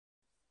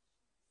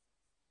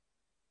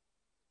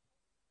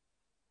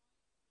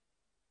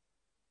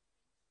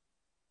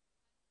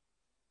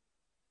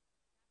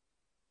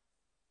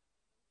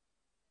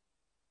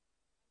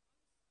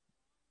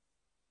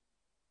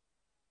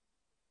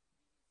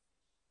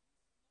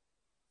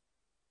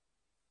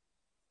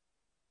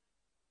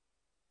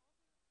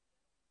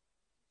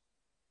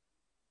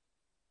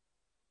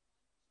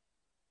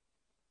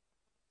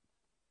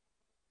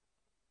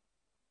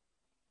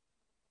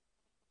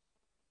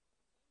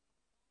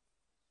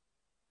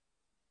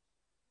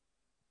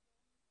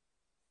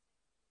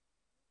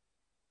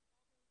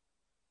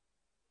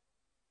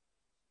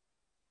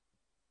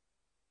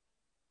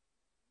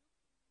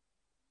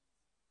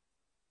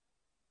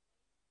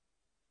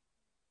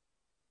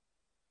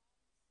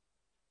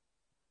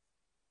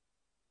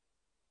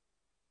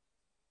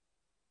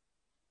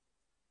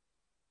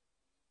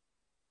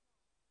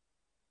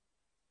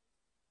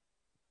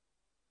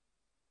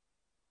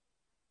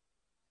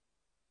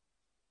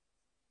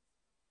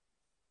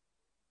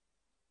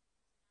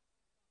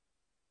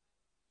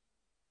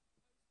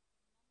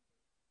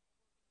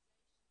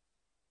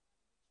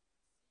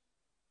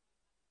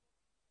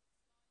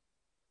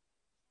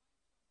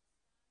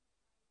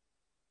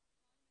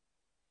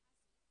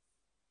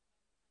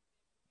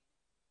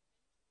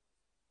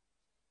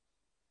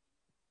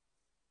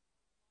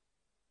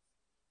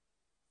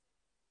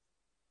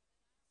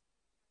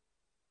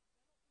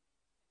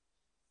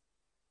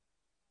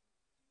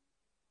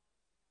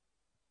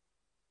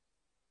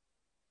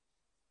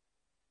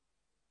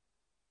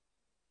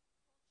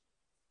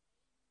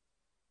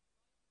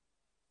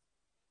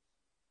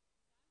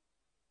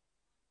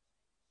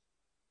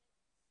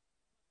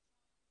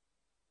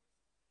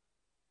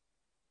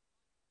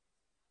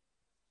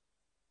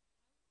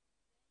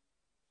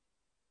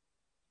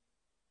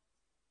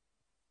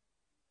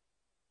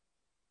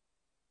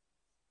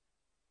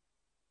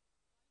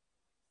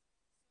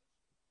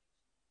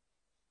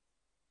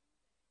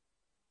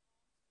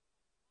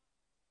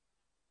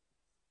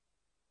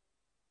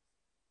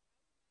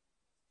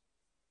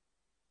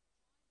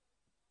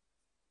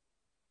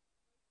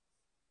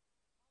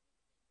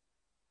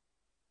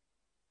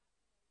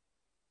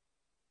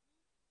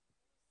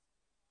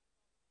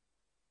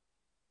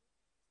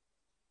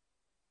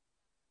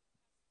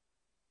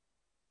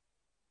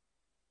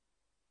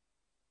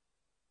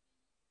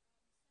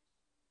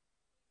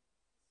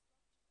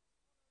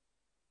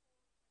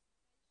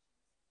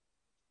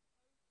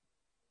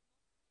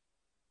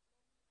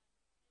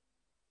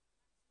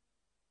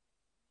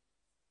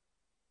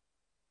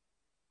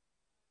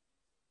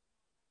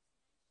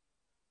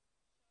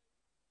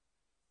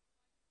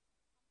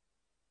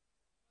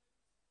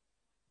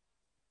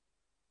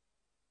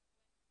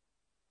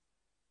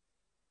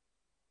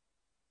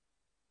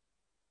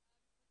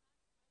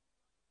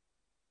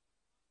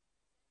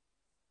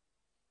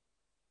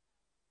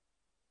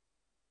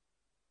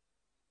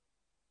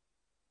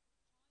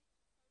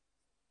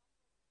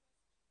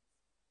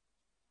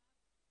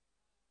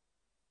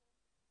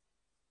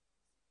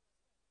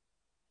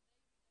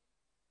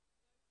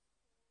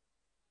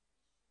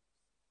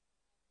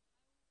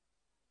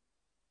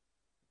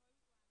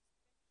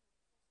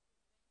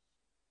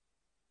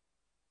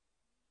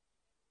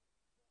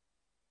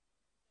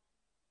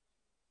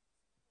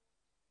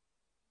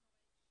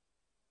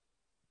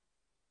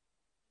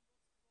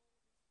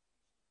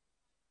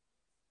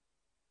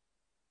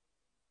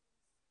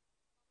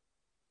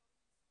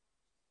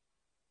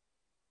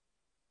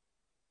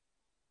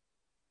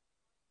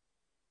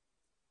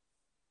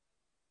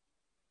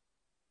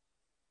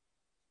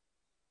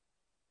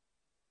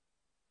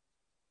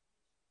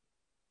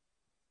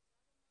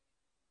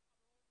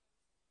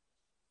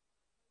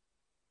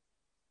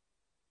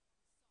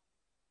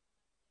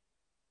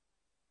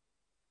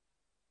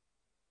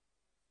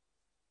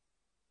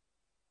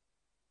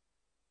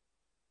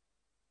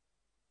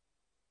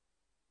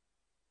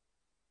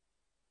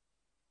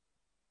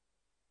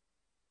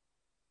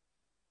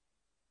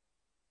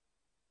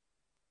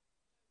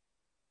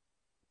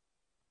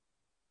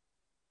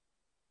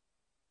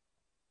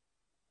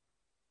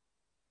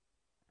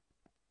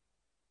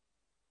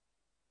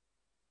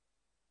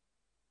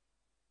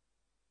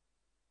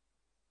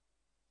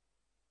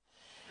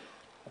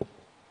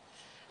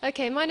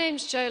Okay, my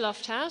name's Jo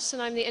Lofthouse,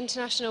 and I'm the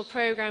International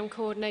Programme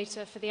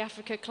Coordinator for the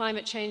Africa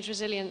Climate Change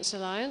Resilience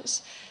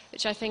Alliance,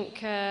 which I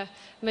think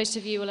most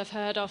of you will have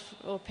heard of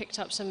or picked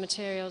up some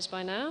materials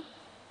by now.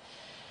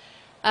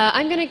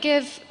 I'm going to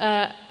give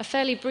a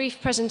fairly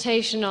brief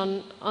presentation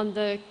on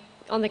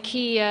the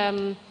key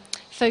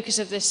focus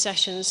of this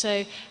session.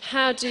 So,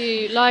 how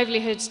do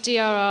livelihoods,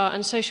 DRR,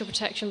 and social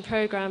protection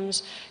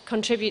programs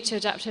contribute to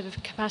adaptive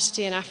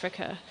capacity in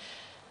Africa?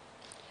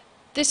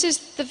 This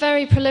is the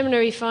very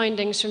preliminary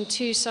findings from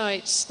 2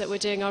 sites that we're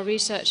doing our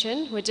research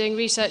in. We're doing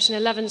research in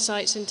 11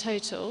 sites in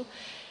total.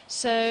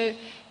 So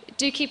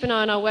do keep an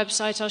eye on our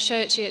website. I'll show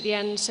it to you at the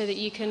end so that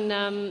you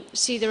can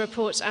see the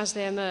reports as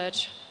they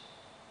emerge.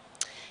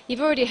 You've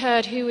already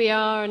heard who we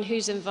are and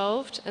who's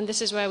involved, and this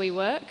is where we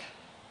work: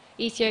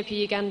 Ethiopia,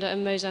 Uganda,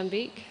 and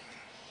Mozambique.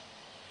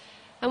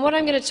 And what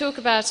I'm going to talk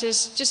about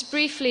is just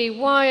briefly,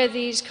 why are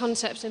these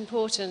concepts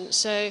important?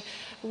 So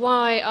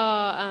why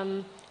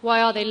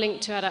are they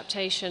linked to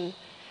adaptation?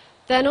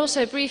 Then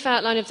also a brief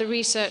outline of the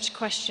research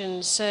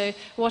questions. So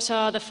what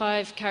are the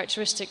 5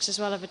 characteristics as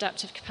well of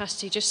adaptive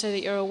capacity, just so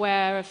that you're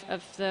aware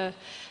of the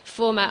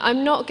format.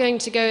 I'm not going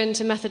to go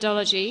into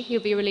methodology,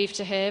 you'll be relieved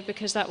to hear,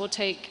 because that will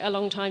take a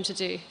long time to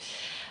do.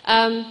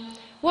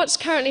 What's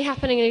currently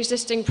happening in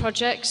existing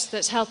projects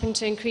that's helping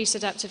to increase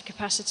adaptive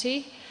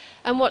capacity,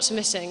 and what's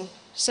missing.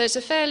 So it's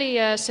a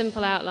fairly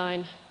simple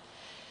outline.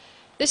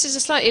 This is a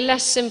slightly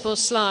less simple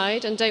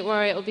slide, and don't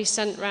worry, it will be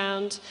sent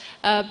round.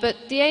 But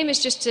the aim is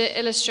just to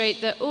illustrate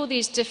that all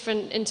these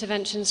different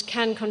interventions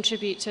can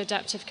contribute to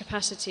adaptive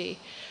capacity.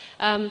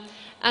 And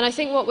I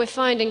think what we're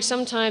finding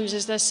sometimes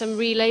is there's some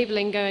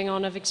relabeling going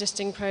on of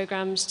existing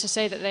programs to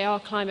say that they are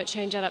climate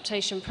change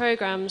adaptation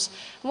programs.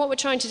 And what we're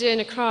trying to do in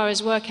Accra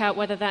is work out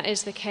whether that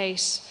is the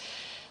case.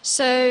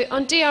 So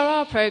on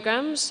DRR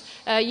programs,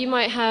 you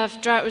might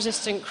have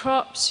drought-resistant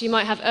crops, you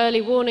might have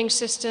early warning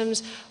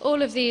systems.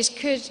 All of these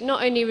could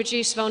not only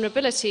reduce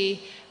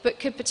vulnerability, but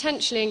could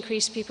potentially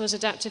increase people's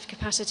adaptive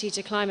capacity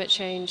to climate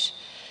change.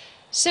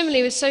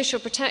 Similarly, with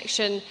social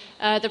protection,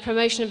 the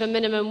promotion of a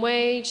minimum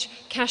wage,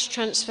 cash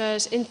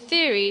transfers, in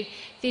theory,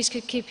 these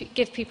could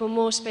give people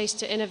more space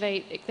to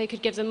innovate. They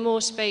could give them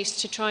more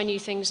space to try new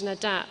things and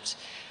adapt.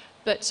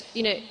 But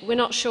we're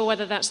not sure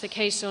whether that's the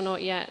case or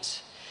not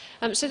yet.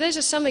 So those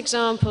are some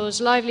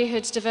examples.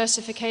 Livelihoods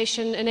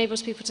diversification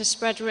enables people to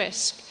spread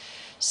risk.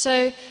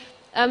 So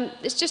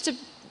it's just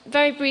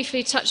very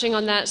briefly touching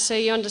on that so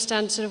you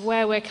understand sort of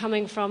where we're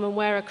coming from and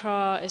where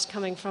Accra is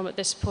coming from at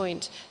this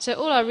point. So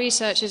all our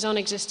research is on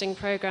existing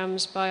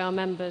programs by our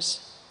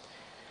members.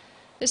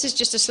 This is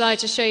just a slide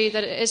to show you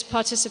that it is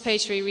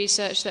participatory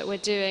research that we're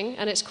doing,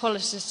 and it's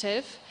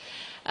qualitative.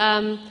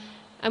 And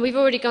we've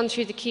already gone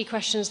through the key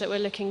questions that we're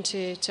looking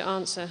to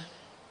answer.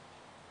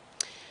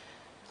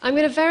 I'm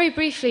going to very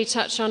briefly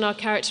touch on our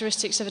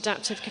characteristics of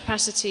adaptive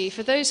capacity.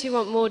 For those who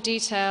want more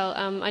detail,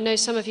 I know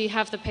some of you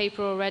have the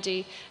paper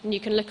already, and you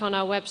can look on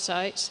our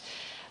website.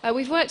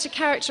 We've worked to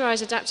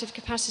characterize adaptive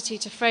capacity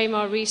to frame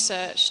our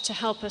research to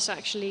help us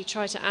actually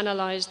try to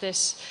analyze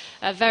this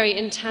very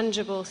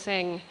intangible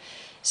thing.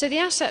 So the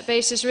asset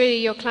base is really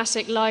your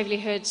classic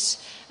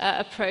livelihoods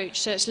approach.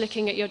 So it's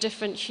looking at your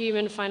different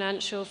human,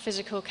 financial,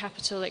 physical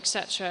capital,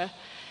 etc.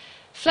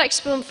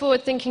 Flexible and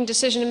forward-thinking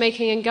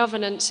decision-making and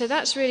governance. So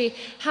that's really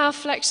how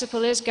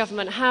flexible is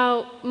government?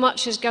 How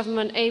much is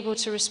government able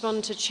to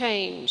respond to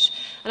change?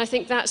 And I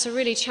think that's a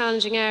really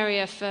challenging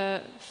area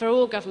for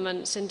all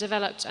governments in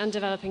developed and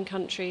developing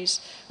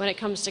countries when it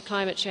comes to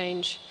climate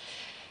change.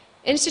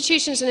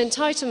 Institutions and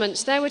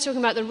entitlements, there we're talking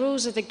about the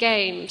rules of the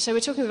game. So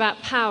we're talking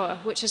about power,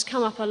 which has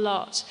come up a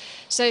lot.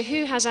 So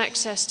who has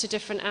access to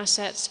different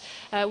assets?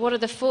 What are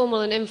the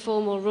formal and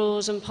informal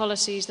rules and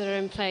policies that are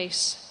in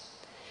place?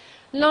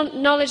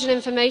 Knowledge and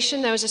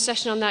information, there was a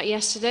session on that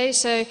yesterday.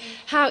 So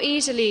how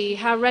easily,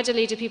 how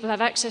readily do people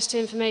have access to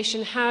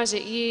information? How is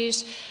it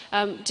used?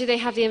 Do they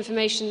have the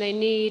information they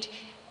need?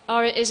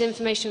 Is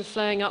information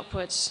flowing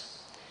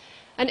upwards?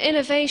 And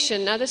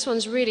innovation, now this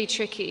one's really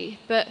tricky,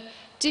 but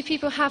do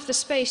people have the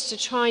space to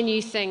try new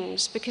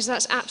things? Because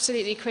that's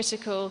absolutely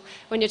critical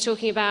when you're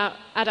talking about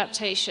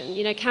adaptation.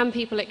 Can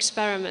people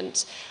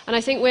experiment? And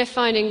I think we're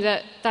finding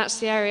that that's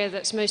the area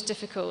that's most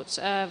difficult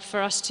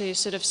for us to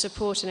sort of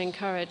support and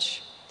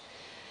encourage.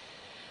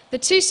 The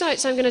 2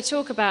 sites I'm going to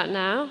talk about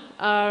now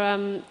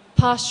are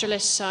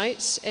pastoralist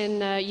sites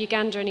in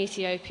Uganda and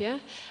Ethiopia.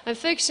 I'm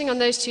focusing on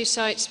those 2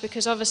 sites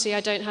because obviously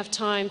I don't have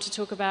time to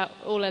talk about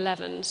all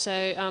 11,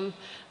 so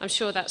I'm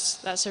sure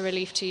that's a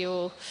relief to you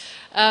all.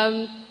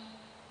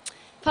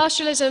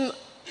 Pastoralism,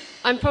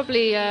 I'm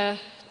probably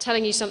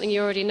telling you something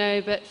you already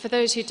know, but for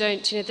those who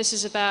don't, this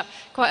is about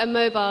quite a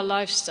mobile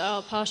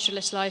lifestyle,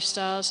 pastoralist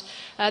lifestyles.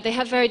 They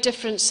have very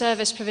different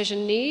service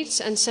provision needs,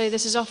 and so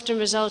this has often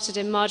resulted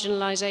in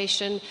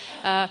marginalization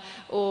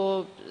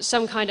or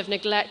some kind of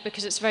neglect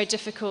because it's very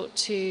difficult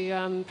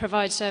to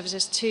provide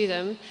services to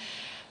them.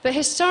 But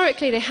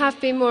historically, they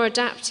have been more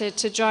adapted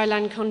to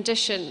dryland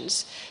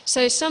conditions.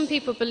 So some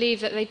people believe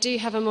that they do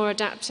have a more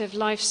adaptive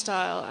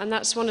lifestyle, and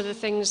that's one of the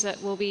things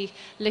that we'll be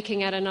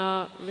looking at in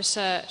our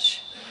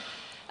research.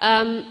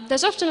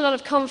 There's often a lot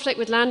of conflict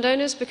with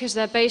landowners because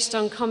they're based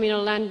on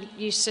communal land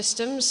use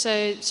systems,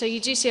 so you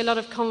do see a lot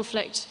of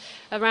conflict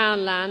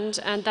around land,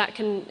 and that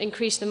can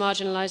increase the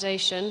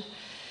marginalisation.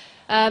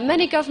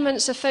 Many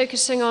governments are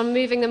focusing on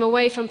moving them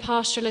away from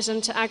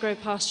pastoralism to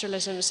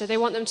agro-pastoralism, so they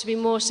want them to be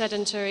more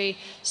sedentary,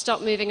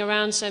 stop moving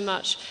around so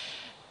much.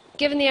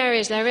 Given the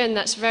areas they're in,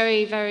 that's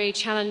very, very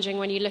challenging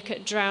when you look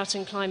at drought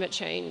and climate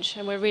change,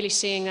 and we're really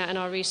seeing that in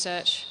our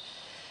research.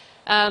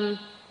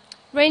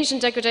 Range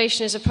and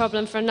degradation is a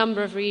problem for a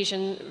number of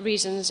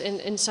reasons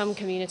in some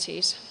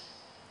communities.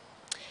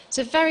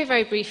 So very,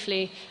 very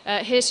briefly,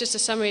 here's just a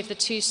summary of the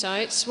two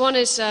sites. One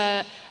is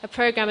a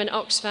program in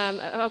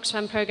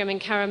Oxfam program in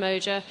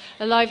Karamoja,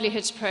 a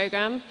livelihoods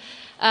program.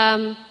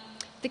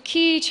 The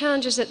key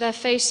challenges that they're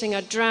facing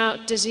are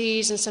drought,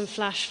 disease, and some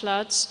flash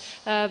floods.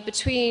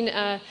 Between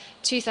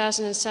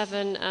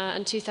 2007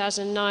 and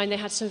 2009, they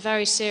had some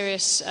very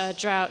serious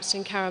droughts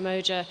in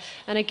Karamoja.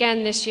 And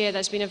again, this year,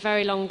 there's been a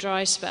very long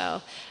dry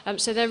spell.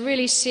 So they're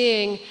really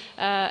seeing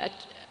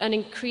an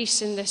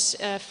increase in this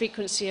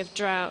frequency of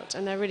drought,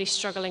 and they're really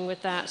struggling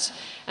with that.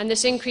 And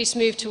this increased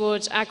move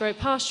towards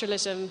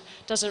agro-pastoralism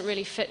doesn't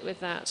really fit with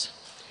that.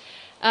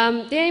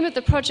 The aim of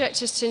the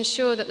project is to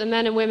ensure that the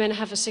men and women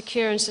have a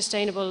secure and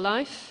sustainable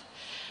life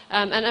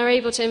and are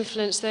able to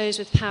influence those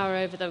with power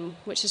over them,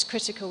 which is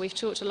critical. We've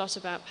talked a lot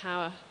about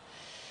power.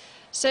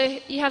 So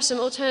you have some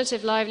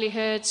alternative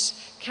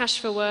livelihoods, cash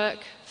for work,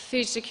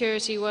 food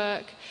security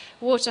work,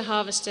 water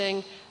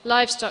harvesting,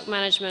 livestock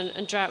management,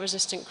 and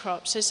drought-resistant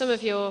crops. So some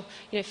of your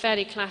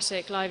fairly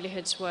classic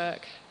livelihoods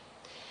work.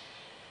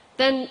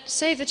 Then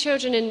Save the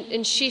Children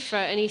in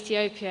Shifra in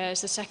Ethiopia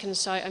is the second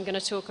site I'm going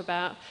to talk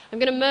about. I'm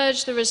going to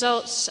merge the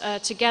results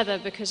together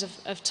because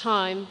of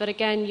time, but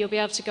again, you'll be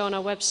able to go on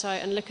our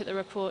website and look at the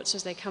reports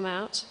as they come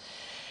out.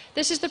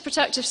 This is the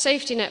Productive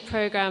Safety Net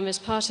program as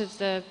part of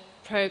the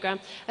program.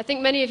 I think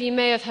many of you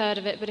may have heard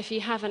of it, but if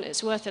you haven't,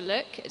 it's worth a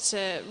look. It's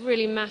a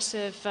really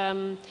massive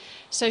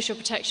social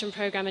protection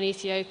program in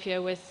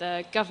Ethiopia with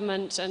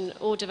government and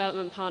all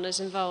development partners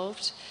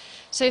involved.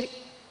 So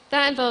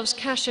that involves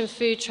cash and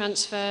food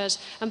transfers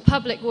and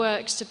public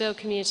works to build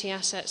community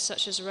assets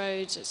such as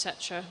roads,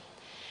 etc.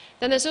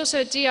 Then there's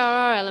also a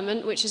DRR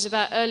element, which is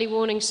about early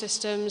warning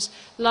systems,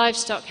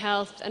 livestock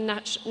health, and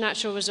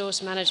natural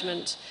resource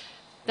management.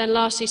 Then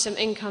lastly, some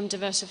income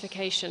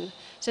diversification.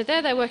 So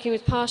they're working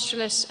with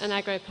pastoralists and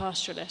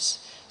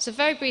agro-pastoralists. It's a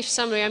very brief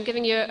summary. I'm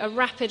giving you a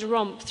rapid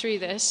romp through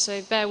this,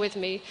 so bear with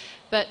me.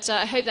 But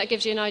I hope that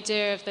gives you an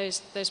idea of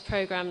those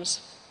programs.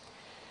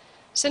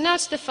 So now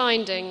to the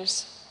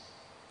findings.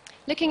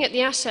 Looking at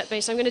the asset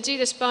base, I'm going to do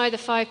this by the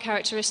 5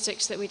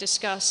 characteristics that we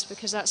discussed,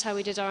 because that's how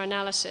we did our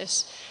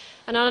analysis.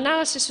 And our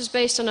analysis was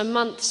based on a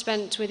month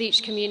spent with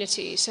each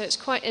community, so it's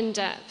quite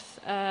in-depth,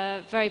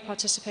 very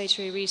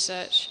participatory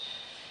research.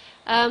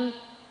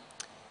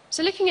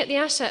 So looking at the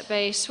asset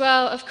base,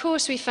 well, of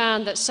course we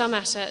found that some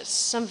assets,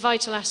 some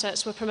vital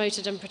assets, were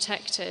promoted and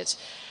protected.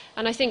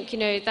 And I think,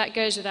 that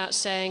goes without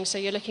saying. So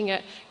you're looking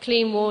at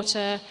clean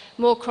water,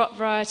 more crop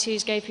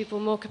varieties, gave people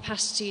more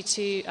capacity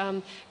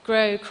to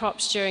grow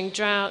crops during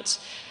drought.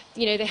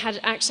 They had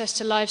access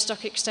to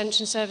livestock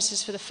extension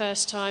services for the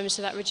first time,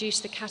 so that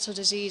reduced the cattle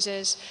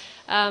diseases.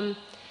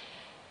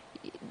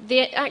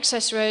 The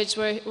access roads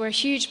were a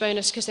huge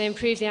bonus because they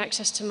improved the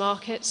access to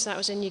markets. That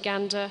was in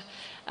Uganda.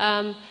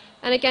 And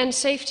again,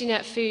 safety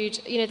net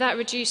food, that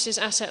reduces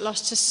asset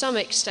loss to some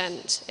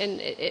extent.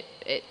 And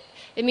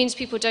it means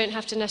people don't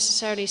have to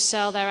necessarily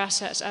sell their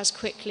assets as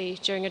quickly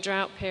during a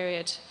drought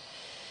period.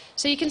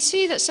 So you can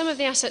see that some of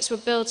the assets were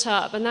built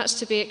up, and that's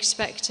to be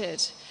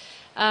expected.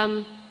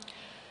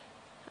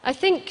 I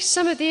think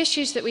some of the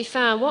issues that we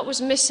found, what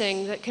was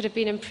missing that could have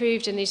been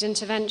improved in these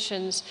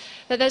interventions,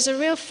 that there's a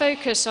real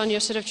focus on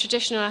your sort of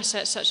traditional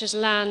assets such as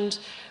land,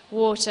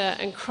 water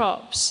and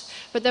crops,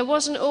 but there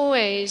wasn't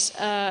always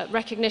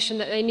recognition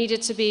that they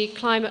needed to be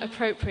climate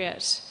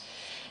appropriate.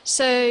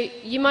 So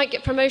you might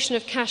get promotion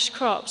of cash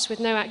crops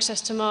with no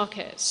access to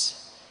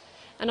markets.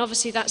 And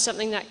obviously that's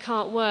something that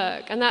can't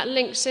work. And that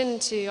links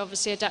into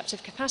obviously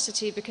adaptive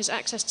capacity, because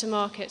access to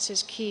markets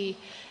is key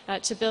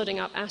to building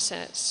up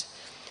assets.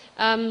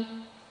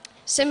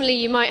 Similarly,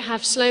 you might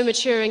have slow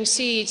maturing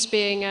seeds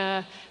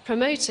being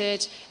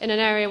promoted in an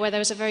area where there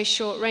was a very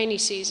short rainy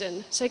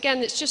season. So again,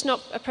 it's just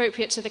not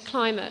appropriate to the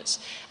climate.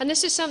 And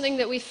this is something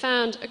that we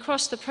found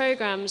across the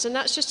programs, and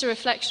that's just a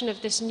reflection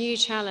of this new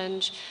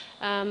challenge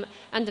and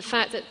the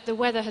fact that the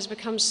weather has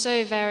become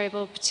so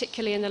variable,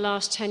 particularly in the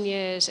last 10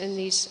 years in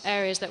these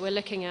areas that we're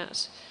looking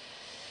at.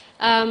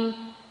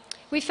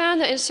 We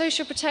found that in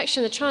social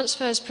protection, the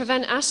transfers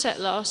prevent asset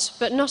loss,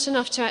 but not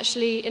enough to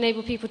actually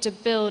enable people to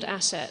build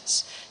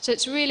assets. So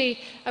it's really,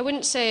 I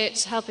wouldn't say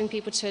it's helping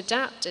people to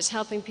adapt, it's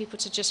helping people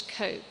to just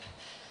cope.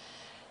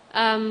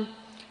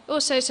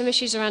 Also, some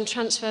issues around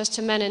transfers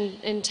to men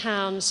in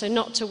town, so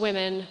not to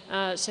women,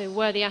 so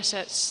were the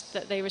assets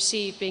that they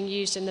received being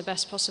used in the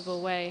best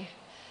possible way.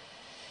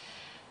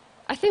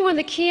 I think one of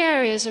the key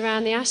areas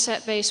around the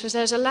asset base was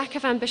there was a lack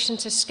of ambition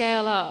to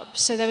scale up.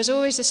 So there was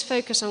always this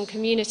focus on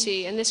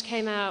community, and this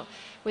came out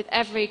with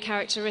every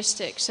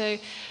characteristic. So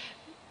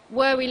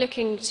were we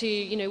looking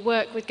to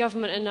work with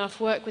government enough,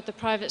 work with the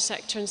private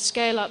sector and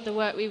scale up the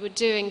work we were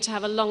doing to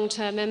have a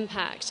long-term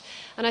impact?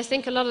 And I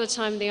think a lot of the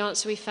time the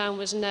answer we found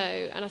was no,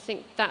 and I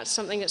think that's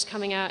something that's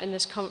coming out in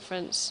this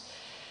conference.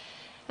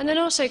 And then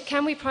also,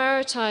 can we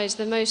prioritize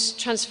the most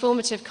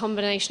transformative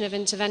combination of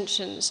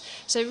interventions?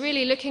 So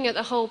really looking at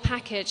the whole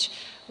package,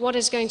 what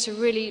is going to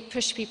really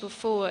push people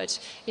forward?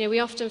 We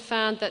often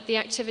found that the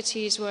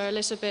activities were a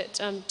little bit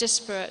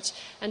disparate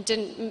and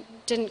didn't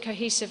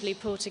cohesively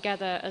pull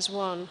together as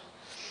one.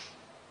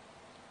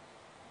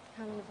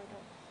 How long have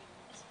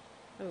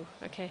I got?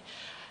 Oh, okay.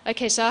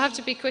 Okay, so I'll have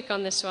to be quick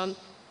on this one.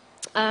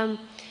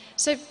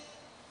 So have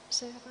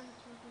I?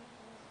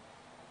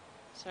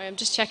 Sorry, I'm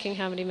just checking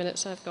how many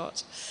minutes I've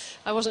got.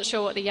 I wasn't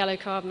sure what the yellow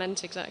card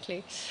meant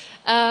exactly.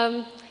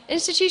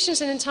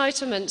 Institutions and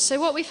entitlements. So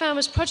what we found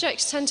was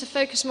projects tend to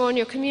focus more on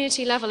your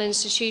community level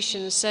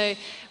institutions. So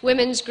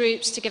women's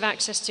groups to give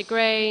access to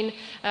grain,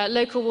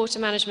 local water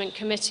management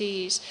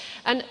committees.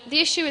 And the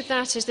issue with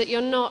that is that you're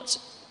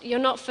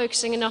not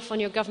focusing enough on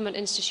your government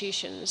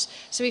institutions.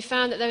 So we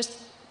found that there was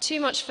too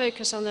much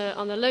focus on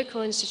the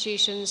local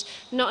institutions,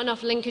 not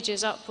enough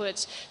linkages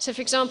upwards. So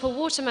for example,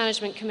 water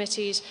management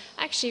committees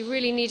actually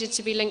really needed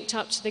to be linked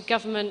up to the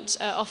government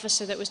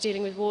officer that was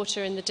dealing with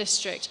water in the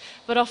district,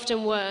 but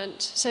often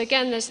weren't. So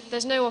again,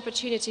 there's no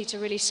opportunity to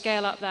really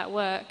scale up that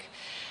work.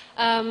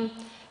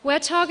 Where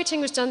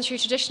targeting was done through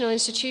traditional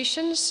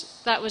institutions,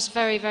 that was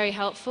very, very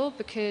helpful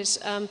because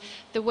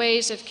the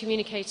ways of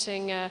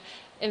communicating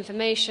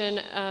information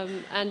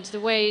and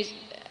the way,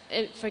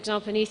 for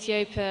example, in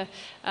Ethiopia,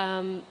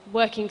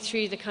 working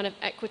through the kind of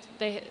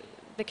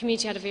the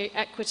community had a very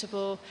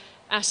equitable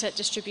asset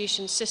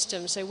distribution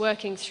system, so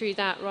working through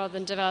that rather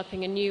than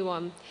developing a new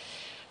one.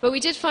 But we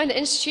did find that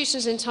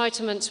institutions'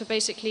 entitlements were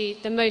basically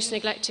the most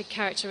neglected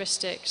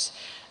characteristics,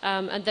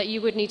 and that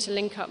you would need to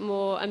link up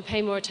more and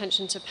pay more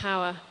attention to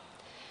power.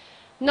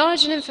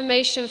 Knowledge and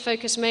information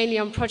focused mainly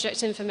on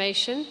project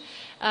information,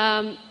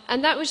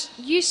 and that was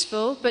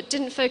useful, but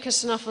didn't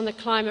focus enough on the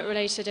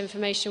climate-related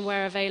information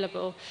where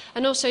available.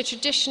 And also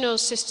traditional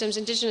systems,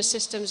 indigenous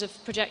systems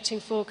of projecting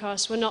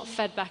forecasts were not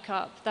fed back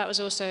up. That was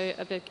also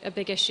a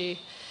big issue.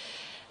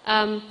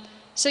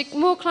 So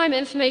more climate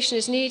information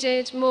is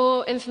needed,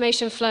 more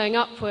information flowing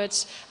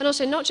upwards, and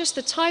also not just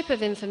the type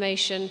of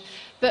information,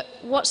 but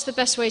what's the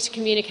best way to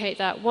communicate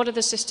that? What are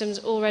the systems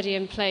already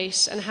in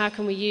place, and how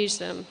can we use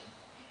them?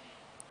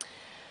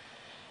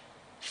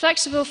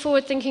 Flexible,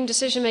 forward-thinking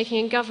decision-making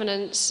and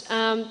governance.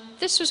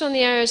 This was one of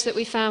the areas that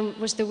we found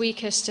was the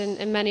weakest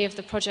in many of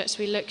the projects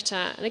we looked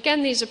at. And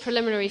again, these are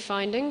preliminary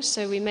findings,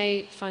 so we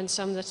may find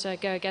some that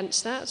go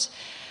against that.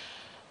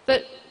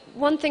 But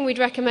one thing we'd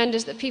recommend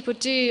is that people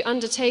do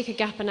undertake a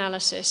gap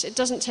analysis. It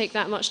doesn't take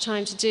that much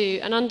time to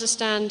do, and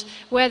understand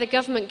where the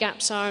government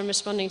gaps are in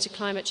responding to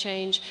climate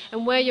change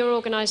and where your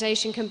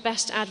organisation can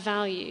best add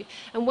value.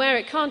 And where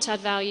it can't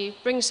add value,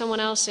 bring someone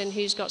else in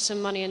who's got some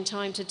money and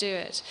time to do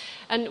it.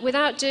 And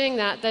without doing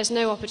that, there's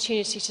no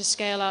opportunity to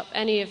scale up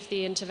any of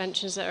the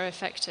interventions that are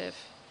effective.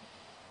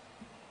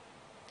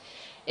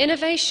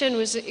 Innovation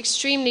was an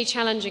extremely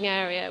challenging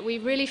area. We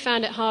really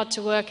found it hard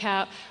to work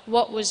out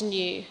what was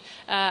new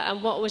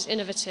and what was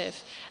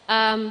innovative.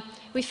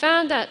 We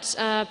found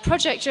that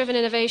project-driven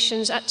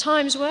innovations at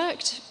times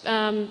worked.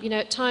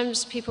 At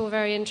times people were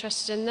very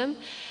interested in them.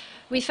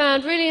 We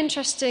found really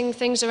interesting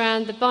things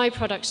around the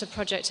byproducts of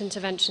project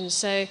interventions.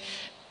 So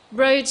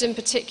roads in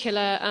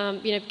particular,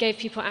 gave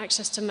people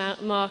access to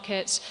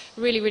markets,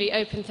 really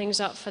opened things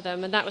up for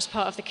them, and that was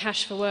part of the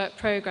Cash for Work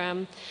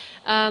programme.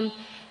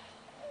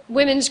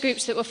 Women's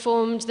groups that were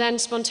formed then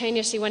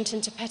spontaneously went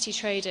into petty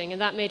trading,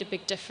 and that made a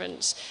big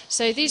difference.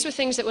 So these were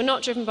things that were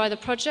not driven by the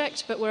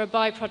project, but were a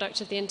byproduct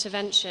of the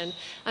intervention.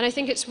 And I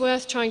think it's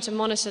worth trying to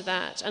monitor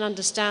that and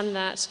understand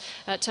that,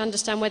 to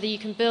understand whether you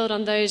can build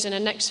on those in a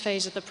next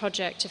phase of the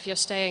project if you're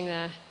staying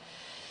there.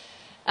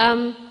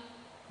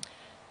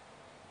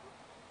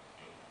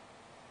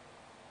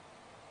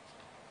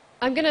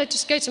 I'm going to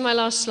just go to my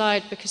last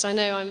slide because I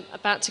know I'm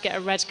about to get a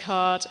red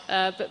card,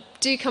 but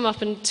do come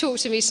up and talk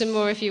to me some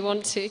more if you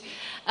want to.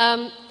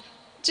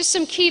 Just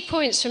some key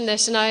points from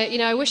this, and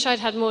I wish I'd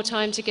had more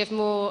time to give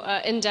more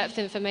in-depth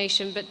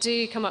information, but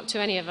do come up to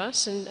any of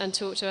us and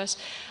talk to us.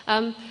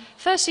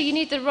 Firstly, you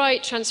need the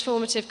right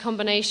transformative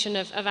combination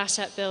of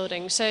asset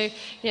building. So,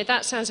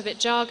 that sounds a bit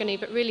jargony,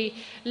 but really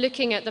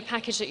looking at the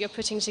package that you're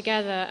putting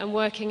together and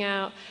working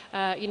out,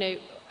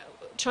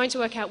 trying to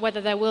work out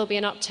whether there will be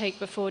an uptake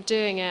before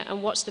doing it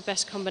and what's the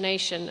best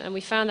combination. And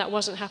we found that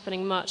wasn't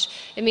happening much.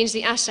 It means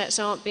the assets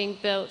aren't being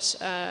built,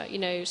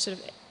 sort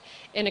of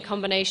in a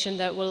combination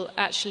that will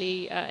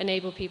actually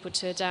enable people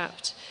to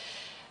adapt.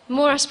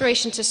 More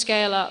aspiration to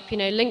scale up,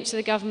 linked to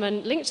the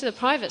government, linked to the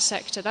private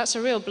sector. That's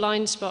a real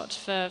blind spot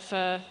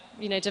for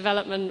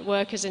development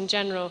workers in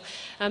general.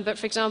 But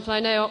for example, I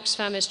know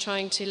Oxfam is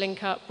trying to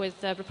link up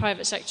with the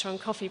private sector on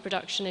coffee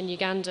production in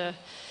Uganda.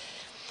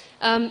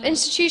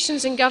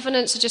 Institutions and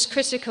governance are just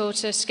critical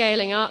to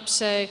scaling up,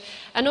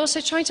 and also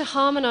trying to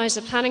harmonise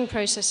the planning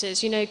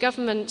processes. You know,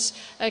 governments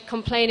are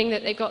complaining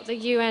that they've got the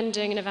UN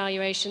doing an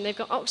evaluation, they've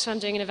got Oxfam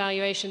doing an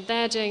evaluation,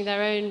 they're doing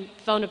their own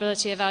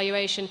vulnerability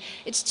evaluation.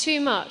 It's too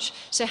much.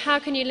 So how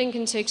can you link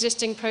into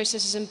existing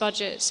processes and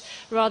budgets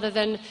rather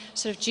than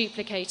sort of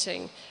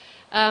duplicating?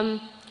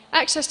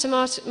 Access to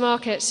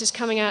markets is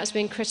coming out as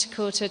being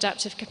critical to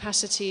adaptive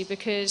capacity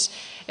because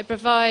it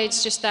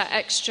provides just that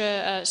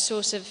extra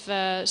source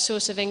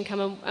of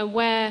income, and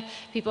where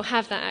people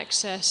have that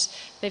access,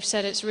 they've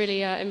said it's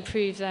really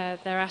improved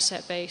their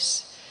asset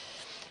base.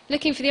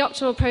 Looking for the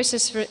optimal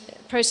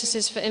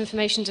processes for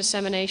information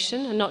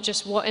dissemination, and not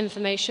just what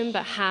information,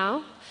 but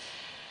how.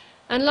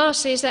 And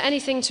lastly, is there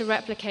anything to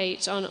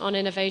replicate on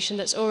innovation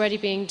that's already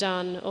being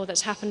done or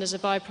that's happened as a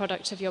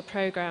byproduct of your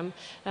program?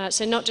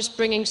 So not just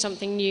bringing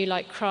something new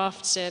like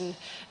crafts in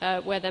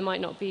where there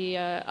might not be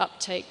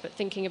uptake, but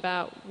thinking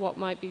about what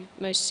might be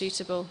most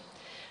suitable.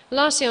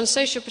 Lastly, on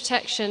social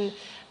protection,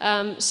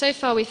 so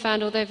far we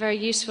found, although very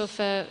useful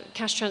for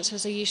cash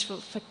transfers, are useful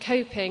for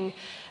coping,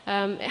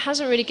 it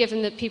hasn't really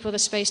given the people the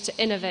space to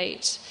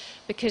innovate,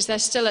 because they're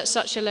still at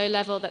such a low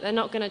level that they're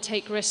not going to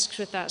take risks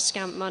with that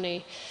scamp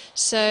money.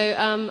 So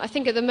I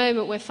think at the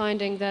moment we're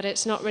finding that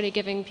it's not really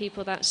giving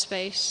people that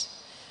space.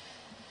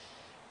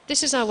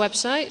 This is our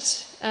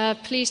website.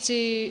 Please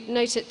do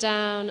note it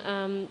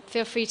down.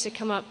 Feel free to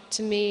come up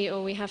to me,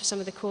 or we have some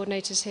of the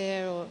coordinators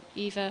here, or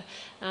Eva.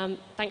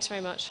 Thanks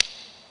very much.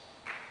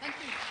 Thank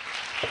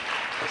you.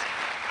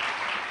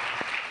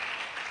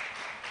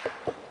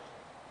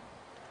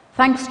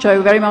 Thanks,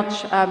 Jo, very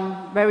much.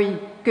 Very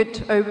good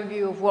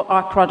overview of what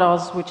ACRA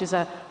does, which is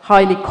a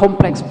highly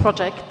complex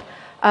project.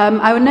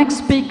 Our next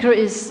speaker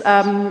is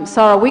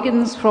Sarah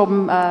Wiggins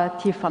from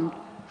Tearfund.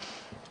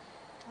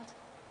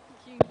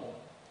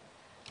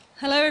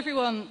 Hello,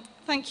 everyone.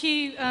 Thank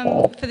you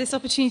for this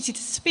opportunity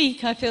to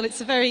speak. I feel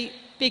it's a very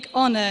big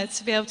honour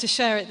to be able to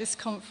share at this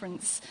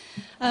conference.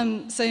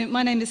 So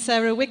my name is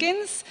Sarah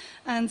Wiggins,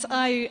 and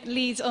I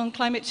lead on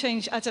climate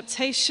change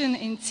adaptation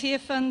in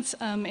Tearfund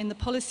in the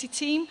policy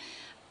team.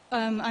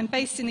 I'm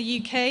based in the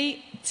UK.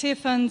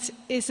 Tearfund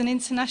is an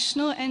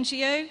international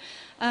NGO,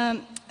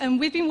 and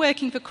we've been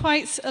working for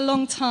quite a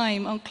long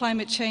time on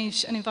climate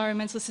change and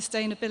environmental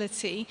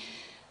sustainability,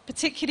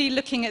 particularly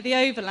looking at the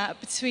overlap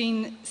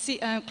between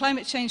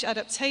climate change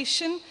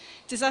adaptation,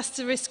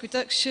 disaster risk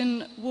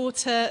reduction,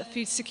 water,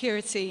 food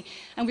security.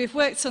 And we've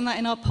worked on that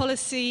in our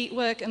policy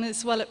work and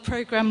as well at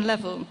programme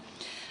level.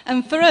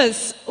 And for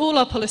us, all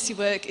our policy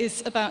work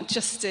is about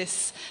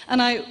justice.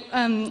 And I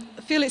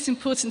feel it's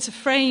important to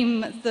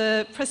frame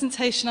the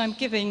presentation I'm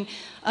giving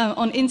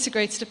on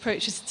integrated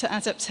approaches to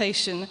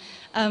adaptation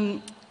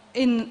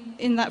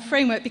in that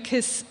framework,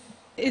 because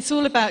it's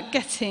all about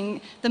getting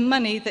the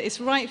money that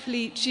is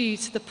rightfully due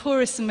to the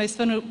poorest and most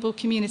vulnerable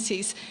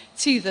communities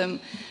to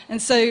them.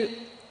 And so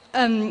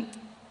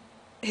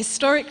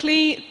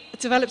historically,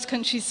 developed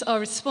countries are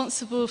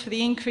responsible for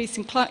the increase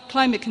in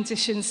climate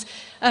conditions,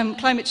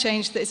 climate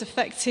change that is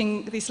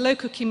affecting these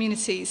local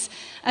communities.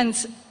 And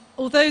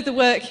although the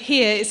work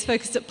here is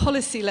focused at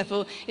policy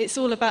level, it's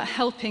all about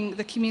helping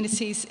the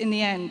communities in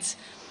the end.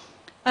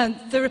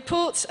 The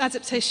report,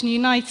 Adaptation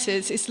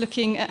United, is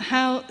looking at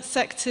how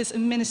sectors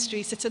and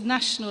ministries at a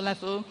national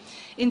level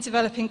in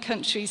developing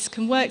countries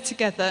can work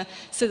together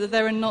so that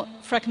there are not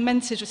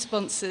fragmented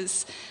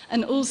responses,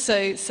 and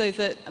also so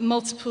that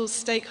multiple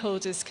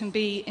stakeholders can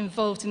be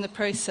involved in the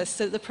process,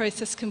 so that the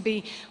process can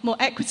be more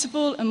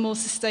equitable and more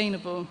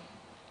sustainable.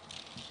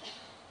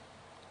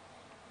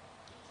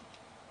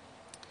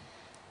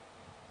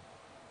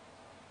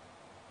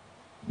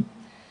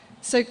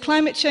 So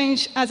climate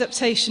change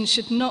adaptation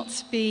should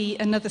not be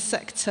another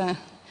sector.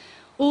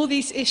 All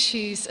these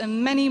issues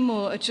and many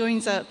more are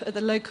joined up at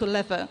the local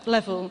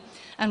level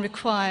and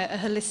require a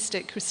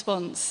holistic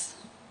response.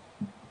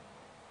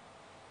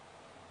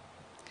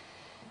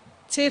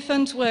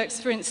 Tearfund works,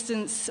 for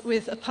instance,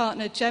 with a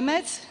partner,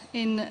 GEMED,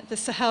 in the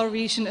Sahel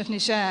region of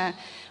Niger,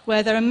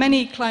 where there are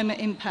many climate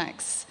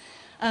impacts.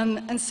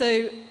 And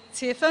so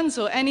Tearfund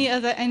or any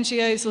other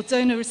NGOs or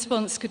donor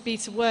response could be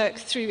to work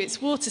through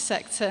its water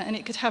sector, and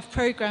it could have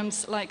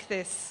programs like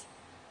this.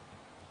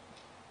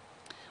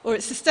 Or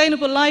its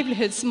sustainable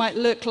livelihoods might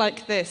look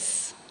like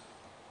this.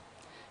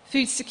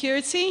 Food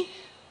security,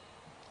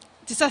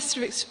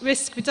 disaster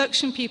risk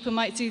reduction people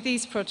might do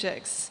these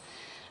projects,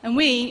 and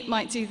we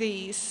might do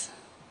these.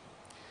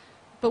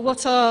 But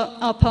what are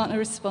our partner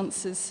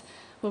responses?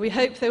 Well, we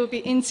hope there will be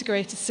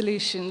integrated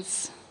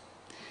solutions.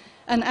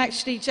 And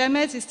actually,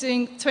 GEMED is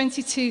doing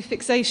 22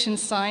 fixation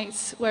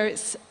sites where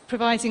it's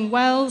providing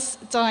wells,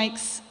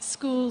 dikes,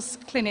 schools,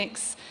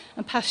 clinics,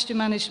 and pasture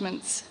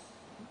management.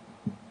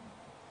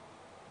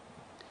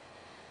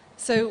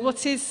 So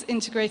what is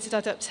integrated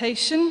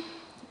adaptation?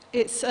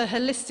 It's a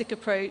holistic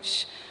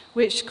approach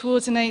which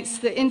coordinates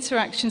the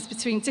interactions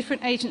between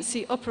different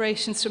agency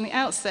operations from the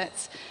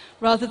outset,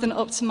 rather than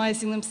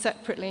optimizing them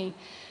separately.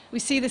 We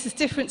see this as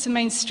different to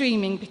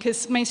mainstreaming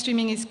because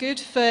mainstreaming is good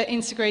for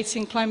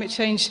integrating climate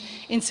change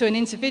into an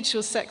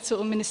individual sector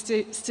or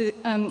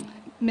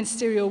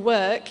ministerial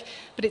work,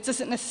 but it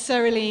doesn't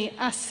necessarily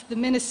ask the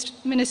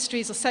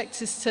ministries or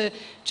sectors to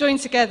join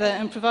together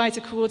and provide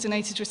a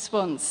coordinated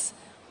response.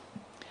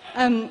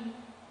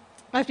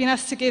 I've been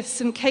asked to give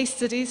some case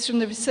studies from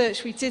the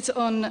research we did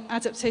on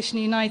Adaptation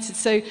United.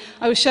 So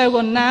I will share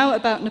one now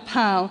about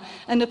Nepal.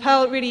 And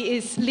Nepal really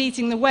is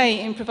leading the way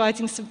in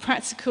providing some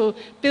practical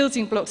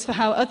building blocks for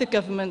how other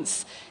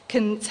governments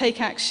can take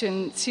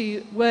action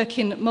to work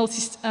in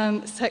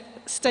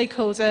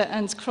multi-stakeholder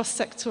and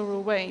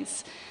cross-sectoral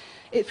ways.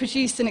 It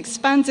produced an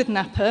expanded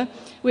NAPA,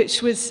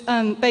 which was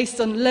based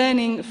on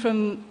learning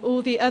from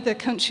all the other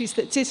countries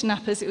that did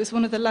NAPAs. It was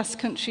one of the last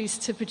countries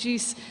to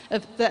produce,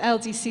 of the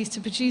LDCs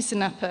to produce a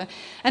NAPA.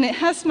 And it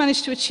has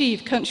managed to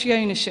achieve country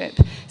ownership.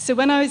 So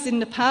when I was in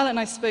Nepal and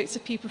I spoke to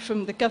people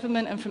from the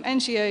government and from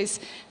NGOs,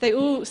 they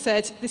all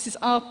said, this is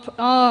our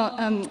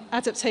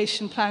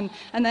adaptation plan,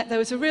 and that there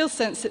was a real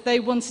sense that they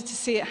wanted to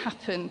see it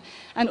happen.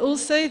 And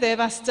also, they have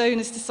asked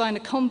donors to sign a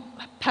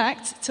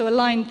compact to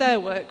align their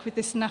work with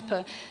this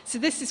NAPA. So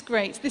this is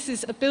great. This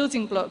is a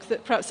building block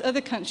that perhaps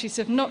other countries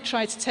have not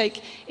tried to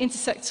take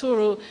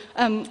intersectoral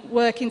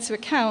work into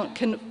account,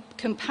 can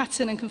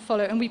pattern and can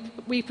follow. And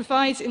we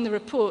provide in the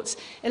report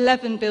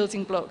 11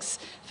 building blocks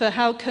for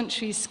how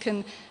countries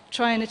can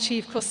try and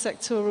achieve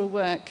cross-sectoral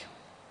work.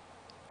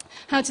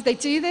 How did they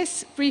do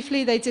this?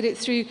 Briefly, they did it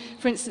through,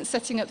 for instance,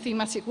 setting up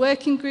thematic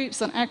working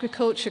groups on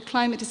agriculture,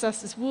 climate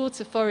disasters,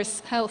 water, forests,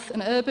 health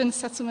and urban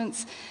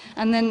settlements.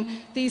 And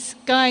then these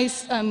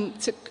guys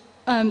took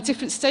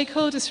different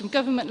stakeholders from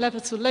government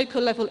level to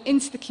local level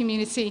into the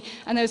community,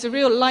 and there was a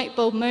real light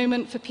bulb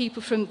moment for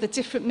people from the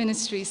different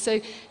ministries. So,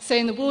 say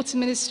in the water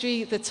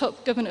ministry, the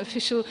top government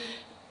official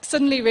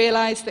suddenly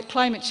realised that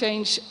climate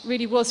change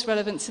really was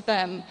relevant to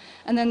them.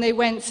 And then they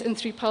went and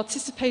through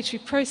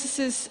participatory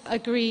processes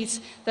agreed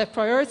their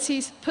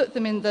priorities, put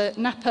them in the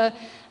NAPA,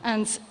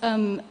 and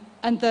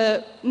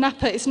the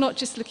NAPA is not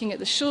just looking at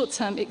the short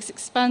term, it's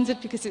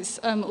expanded because it's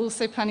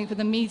also planning for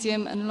the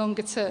medium and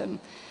longer term.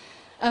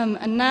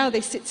 And now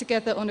they sit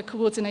together on a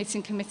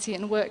coordinating committee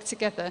and work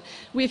together.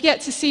 We've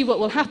yet to see what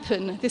will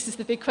happen. This is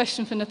the big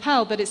question for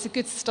Nepal, but it's a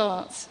good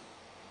start.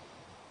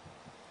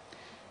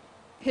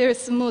 Here are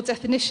some more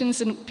definitions,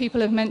 and people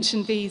have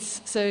mentioned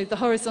these. So the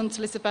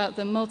horizontal is about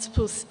the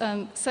multiple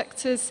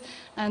sectors,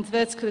 and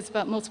vertical is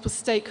about multiple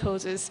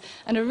stakeholders.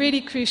 And a really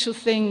crucial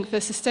thing for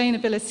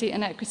sustainability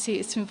and equity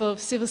is to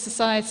involve civil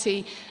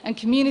society and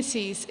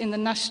communities in the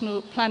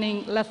national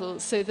planning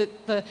level, so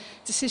that the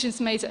decisions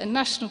made at a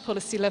national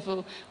policy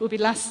level will be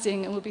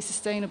lasting and will be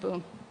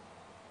sustainable.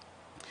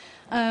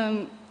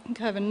 I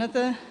think I have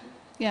another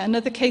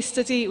case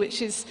study,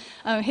 which is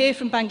here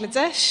from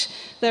Bangladesh.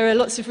 There are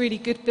lots of really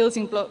good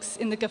building blocks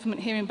in the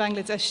government here in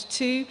Bangladesh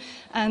too,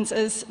 and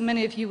as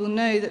many of you will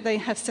know, that they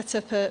have set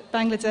up a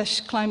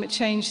Bangladesh Climate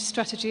Change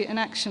Strategy and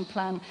Action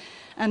Plan.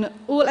 And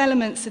all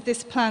elements of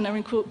this plan are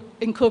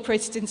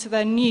incorporated into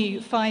their new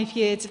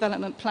 5-year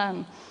development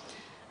plan.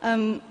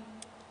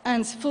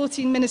 And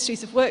 14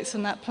 ministries have worked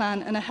on that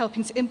plan and are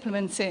helping to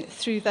implement it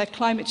through their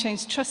Climate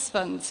Change Trust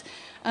Fund,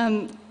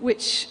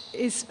 which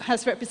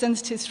has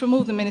representatives from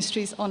all the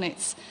ministries on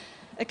it.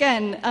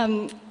 Again,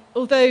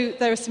 although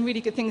there are some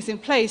really good things in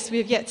place, we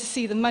have yet to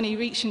see the money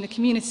reaching the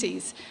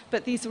communities,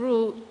 but these are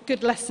all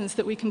good lessons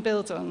that we can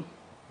build on.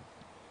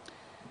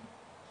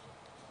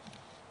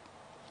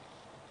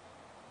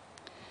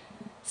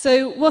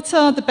 So what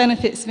are the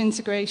benefits of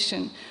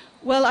integration?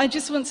 Well, I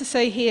just want to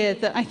say here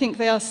that I think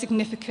they are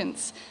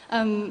significant.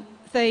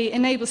 They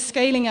enable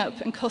scaling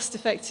up and cost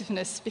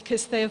effectiveness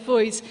because they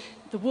avoid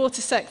the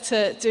water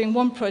sector doing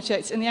one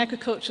project and the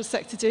agricultural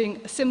sector doing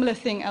a similar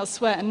thing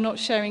elsewhere and not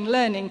sharing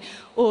learning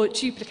or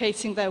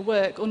duplicating their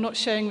work or not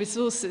sharing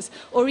resources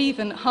or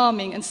even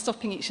harming and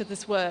stopping each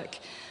other's work.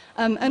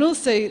 And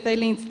also they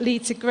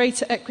lead to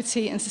greater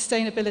equity and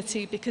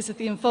sustainability because of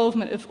the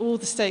involvement of all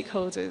the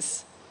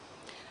stakeholders.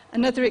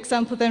 Another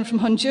example then from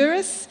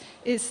Honduras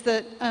is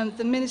that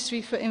the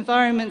Ministry for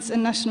Environment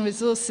and National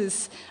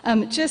Resources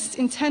just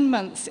in 10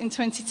 months in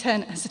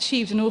 2010 has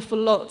achieved an awful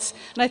lot.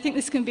 And I think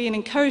this can be an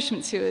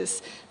encouragement to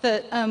us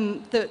that,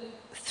 that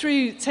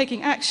through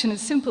taking action and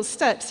simple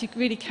steps, you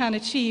really can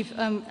achieve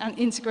an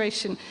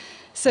integration.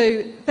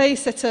 So they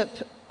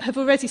have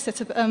already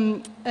set up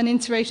an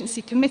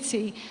interagency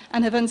committee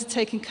and have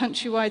undertaken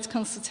countrywide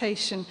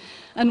consultation.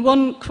 And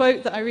one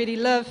quote that I really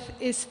love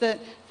is that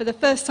for the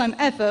first time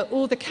ever,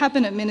 all the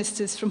cabinet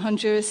ministers from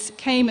Honduras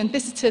came and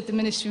visited the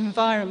Ministry of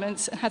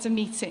Environment and had a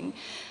meeting.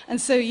 And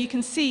so you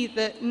can see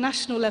the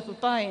national level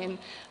buy-in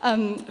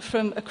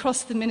from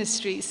across the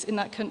ministries in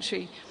that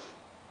country.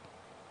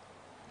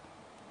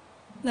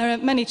 There are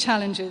many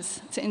challenges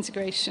to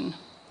integration.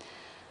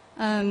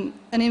 And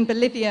in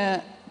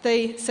Bolivia,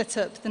 they set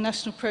up the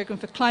National Programme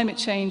for Climate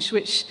Change,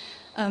 which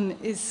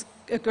is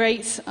a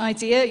great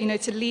idea,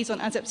 to lead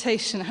on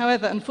adaptation.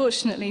 However,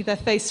 unfortunately, they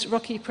faced a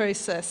rocky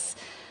process.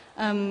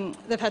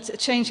 They've had a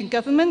change in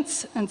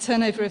government and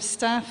turnover of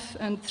staff,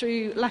 and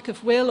through lack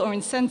of will or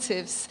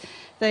incentives,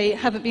 they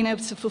haven't been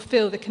able to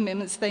fulfil the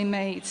commitments they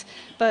made.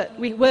 But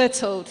we were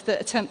told that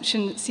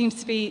attention seems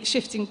to be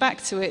shifting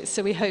back to it,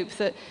 so we hope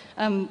that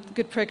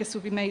good progress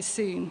will be made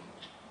soon.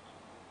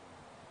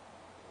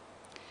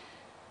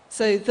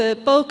 So the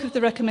bulk of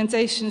the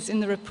recommendations in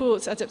the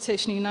report,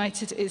 Adaptation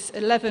United, is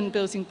 11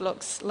 building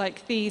blocks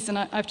like these, and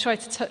I've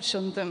tried to touch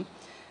on them.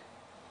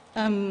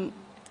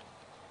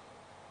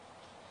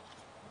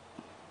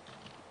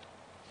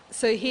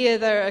 So here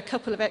there are a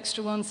couple of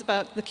extra ones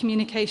about the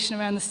communication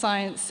around the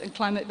science and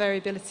climate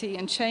variability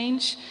and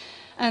change.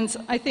 And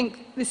I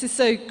think this is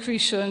so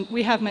crucial, and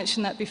we have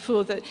mentioned that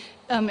before, that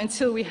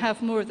until we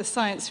have more of the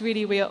science,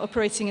 really we are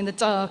operating in the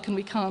dark and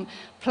we can't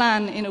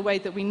plan in a way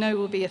that we know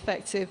will be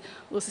effective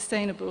or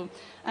sustainable.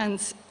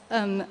 And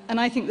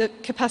I think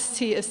that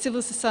capacity of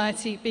civil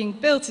society being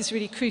built is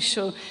really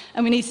crucial,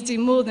 and we need to do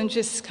more than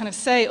just kind of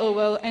say, oh,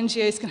 well,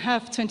 NGOs can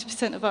have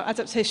 20% of our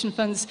adaptation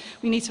funds.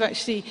 We need to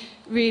actually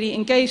really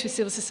engage with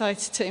civil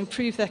society to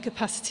improve their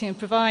capacity and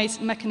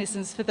provide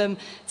mechanisms for them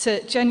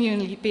to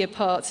genuinely be a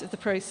part of the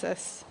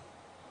process.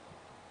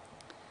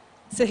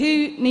 So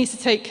who needs to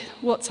take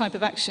what type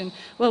of action?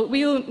 Well,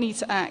 we all need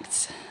to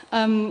act.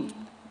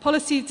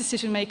 Policy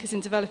decision makers in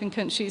developing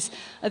countries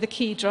are the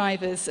key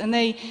drivers, and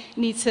they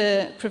need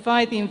to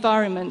provide the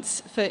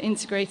environment for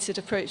integrated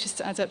approaches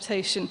to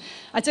adaptation.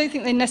 I don't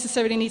think they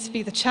necessarily need to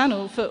be the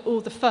channel for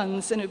all the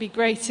funds, and it would be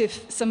great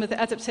if some of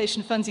the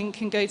adaptation funding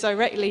can go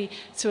directly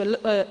to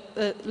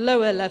a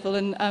lower level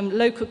and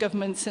local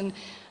governments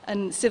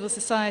and civil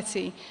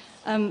society,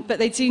 but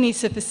they do need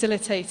to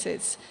facilitate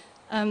it.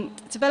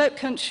 Developed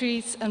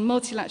countries and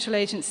multilateral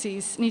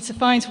agencies need to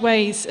find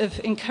ways of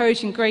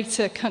encouraging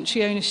greater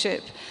country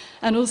ownership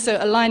and also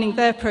aligning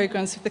their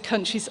programs with the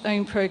country's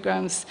own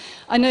programs.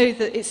 I know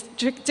that it's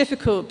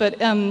difficult, but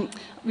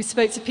we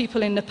spoke to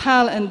people in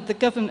Nepal, and the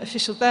government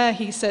official there,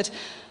 he said,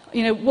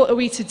 you know, what are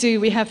we to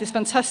do? We have this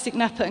fantastic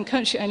NAPA and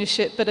country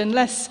ownership, but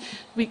unless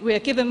we're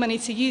given money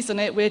to use on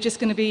it, we're just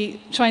going to be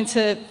trying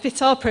to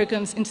fit our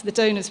programs into the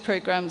donors'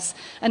 programs.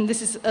 And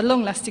this is a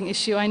long-lasting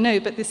issue, I know,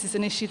 but this is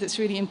an issue that's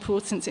really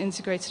important to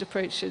integrated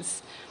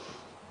approaches.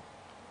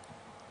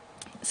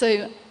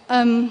 So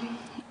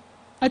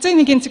I don't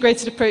think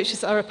integrated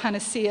approaches are a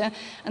panacea,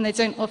 and they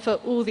don't offer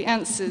all the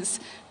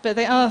answers, but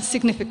they are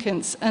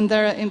significant, and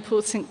there are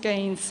important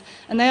gains,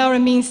 and they are a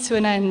means to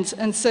an end.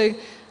 And so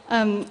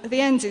the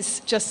end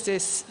is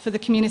justice for the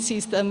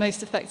communities that are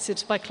most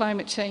affected by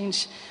climate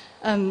change.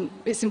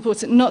 It's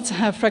important not to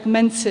have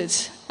fragmented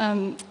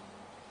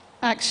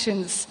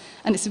actions,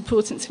 and it's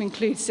important to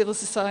include civil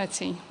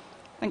society.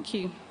 Thank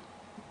you.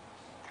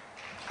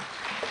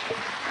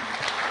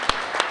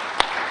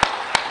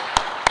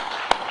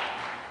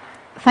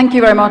 Thank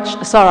you very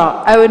much,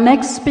 Sarah. Our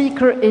next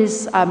speaker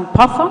is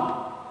Partha.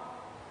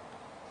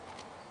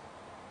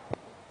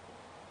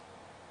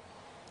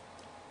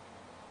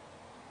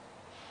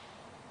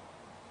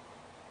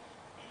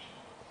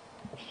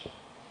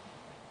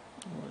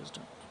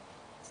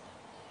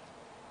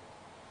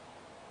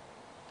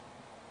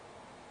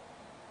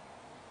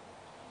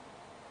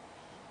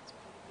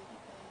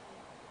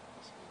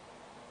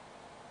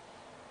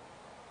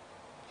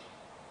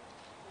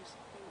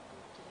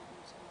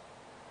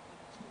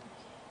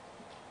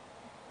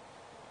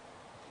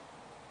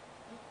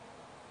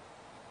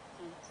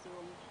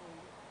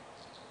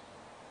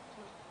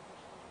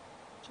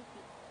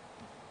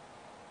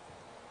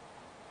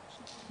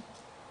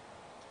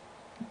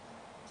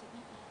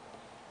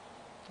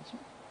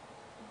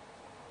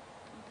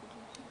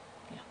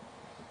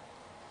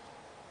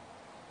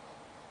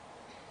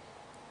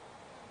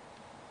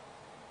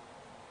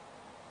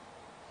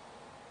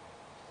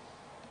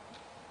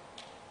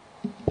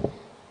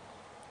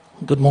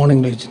 Good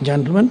morning, ladies and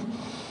gentlemen.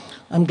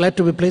 I'm glad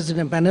to be placed in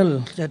a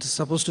panel that is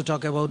supposed to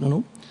talk about,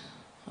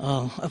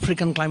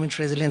 African climate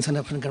resilience and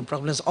African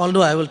problems.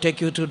 Although I will take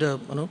you to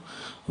the,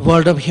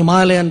 world of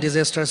Himalayan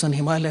disasters and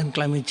Himalayan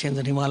climate change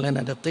and Himalayan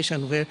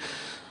adaptation, where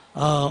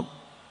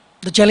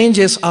the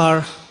challenges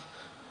are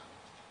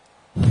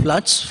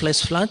floods,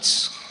 flash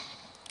floods,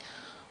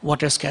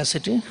 water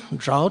scarcity,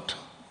 drought,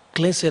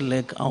 glacial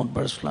lake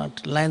outburst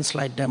flood,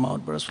 landslide dam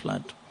outburst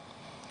flood,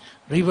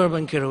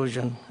 riverbank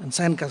erosion, and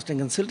sand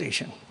casting and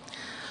siltation.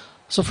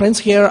 So friends,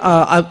 here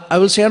I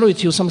will share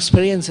with you some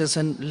experiences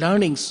and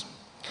learnings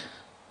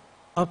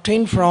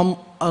obtained from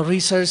a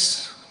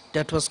research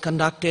that was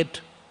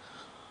conducted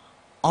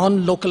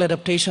on local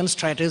adaptation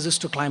strategies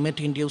to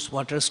climate-induced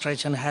water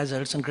stress and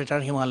hazards in Greater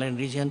Himalayan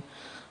region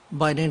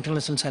by the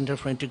International Center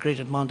for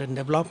Integrated Mountain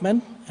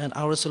Development, and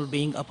RSL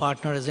being a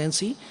partner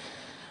agency,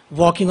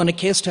 working on a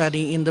case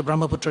study in the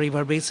Brahmaputra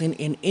River Basin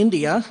in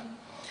India.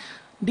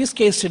 These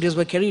case studies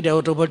were carried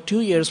out over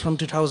 2 years from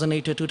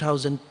 2008 to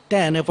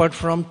 2010, apart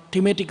from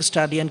thematic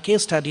study and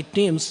case study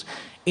teams.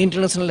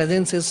 International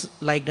agencies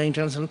like the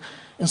International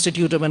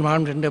Institute of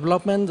Environment and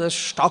Development, the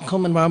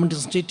Stockholm Environment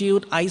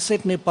Institute,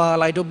 ISET Nepal,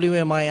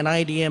 IWMI, and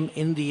IDM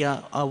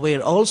India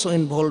were also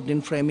involved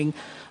in framing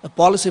a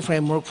policy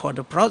framework for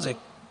the project.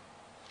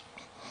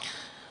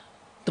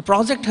 The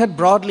project had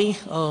broadly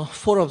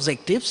 4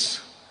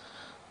 objectives.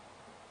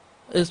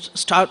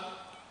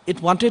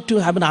 It wanted to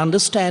have an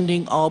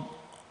understanding of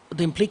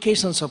the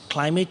implications of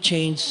climate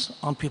change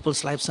on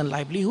people's lives and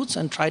livelihoods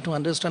and try to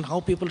understand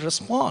how people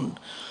respond.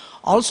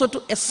 Also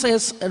to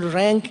assess and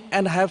rank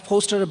and have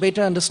fostered a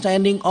better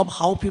understanding of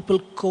how people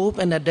cope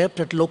and adapt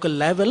at local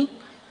level.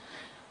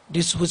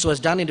 This which was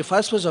done in the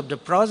first phase of the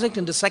project.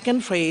 In the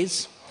second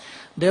phase,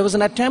 there was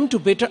an attempt to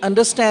better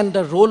understand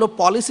the role of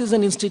policies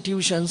and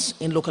institutions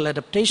in local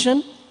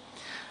adaptation,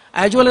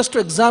 as well as to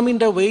examine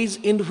the ways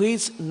in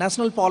which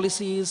national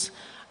policies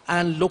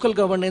and local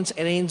governance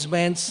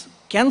arrangements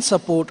can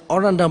support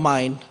or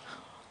undermine,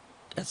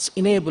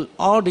 enable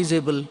or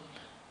disable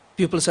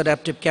people's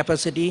adaptive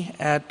capacity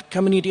at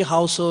community,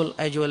 household,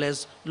 as well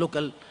as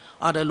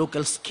other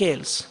local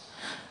scales.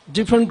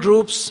 Different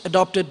groups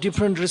adopted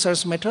different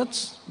research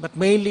methods, but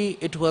mainly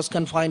it was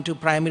confined to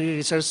primary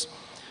research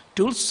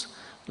tools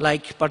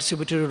like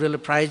participatory rural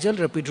appraisal,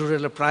 rapid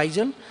rural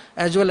appraisal,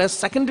 as well as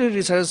secondary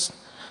research,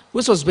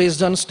 which was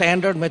based on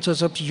standard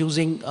methods of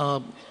using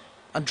a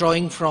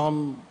drawing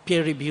from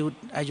peer-reviewed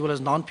as well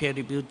as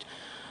non-peer-reviewed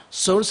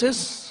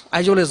sources,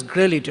 as well as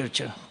grey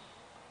literature.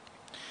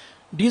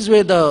 These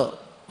were the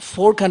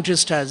 4 country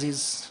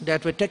studies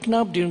that were taken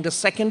up during the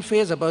second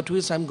phase, about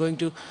which I'm going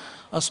to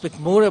speak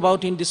more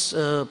about in this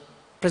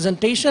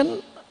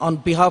presentation on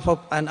behalf of,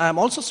 and I'm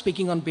also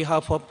speaking on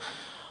behalf of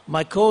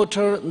my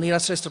co-author,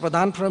 Nirashrestha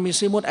Pradhan from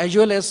ICIMOD, as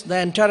well as the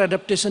entire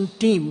adaptation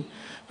team,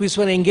 which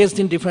were engaged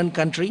in different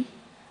country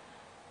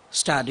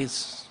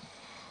studies.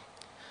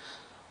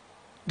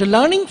 The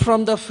learning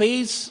from the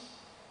phase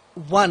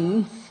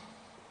 1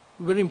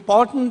 were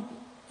important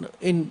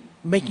in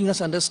making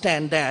us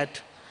understand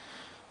that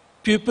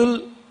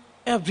people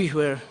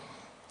everywhere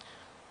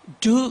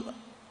do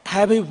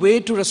have a way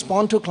to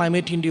respond to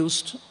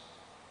climate-induced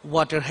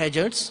water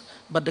hazards,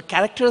 but the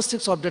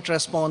characteristics of that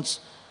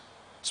response,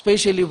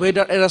 especially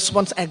whether a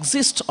response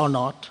exists or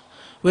not,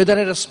 whether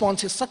a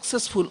response is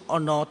successful or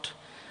not,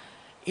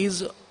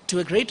 is to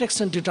a great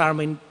extent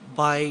determined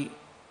by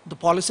the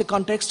policy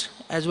context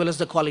as well as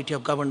the quality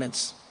of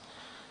governance.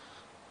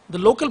 The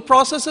local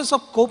processes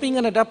of coping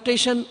and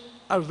adaptation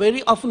are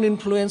very often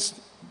influenced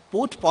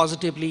both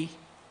positively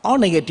or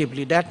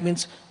negatively. That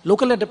means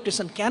local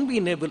adaptation can be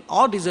enabled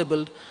or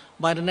disabled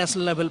by the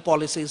national level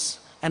policies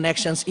and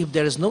actions if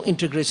there is no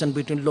integration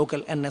between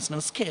local and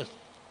national scale.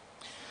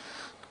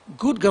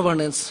 Good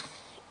governance,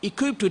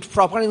 equipped with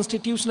proper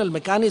institutional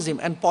mechanism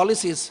and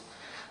policies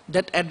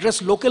that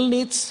address local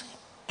needs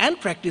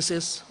and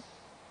practices,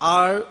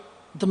 are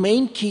the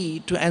main key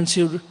to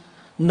ensure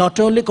not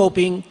only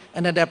coping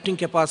and adapting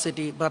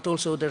capacity, but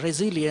also the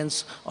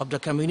resilience of the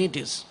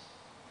communities.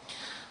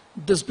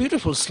 This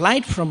beautiful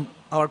slide from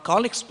our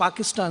colleagues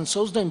Pakistan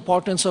shows the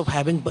importance of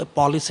having a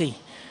policy.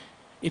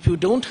 If you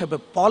don't have a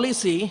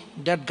policy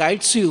that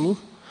guides you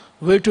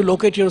where to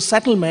locate your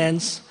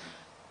settlements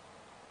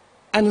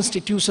and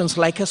institutions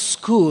like a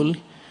school,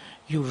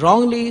 you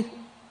wrongly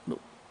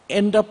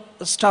end up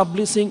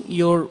establishing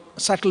your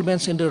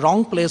settlements in the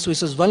wrong place,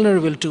 which is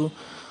vulnerable to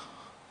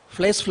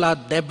flash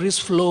flood, debris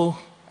flow,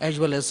 as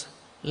well as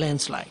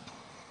landslide.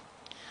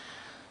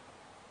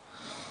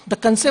 The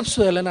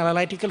conceptual and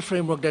analytical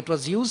framework that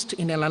was used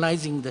in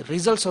analyzing the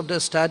results of the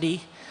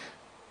study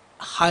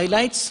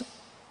highlights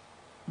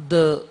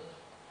the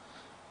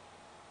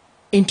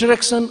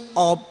interaction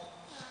of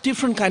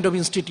different kind of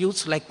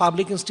institutes like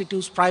public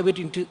institutes, private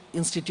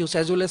institutes,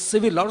 as well as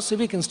civil or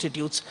civic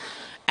institutes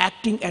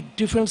acting at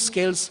different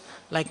scales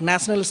like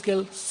national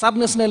scale,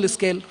 subnational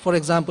scale, for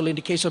example, in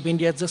the case of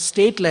India at the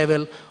state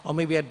level, or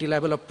maybe at the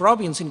level of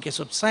province in case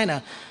of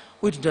China,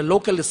 with the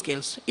local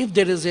scales. If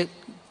there is a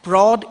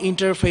broad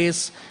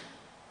interface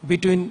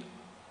between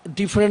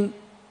different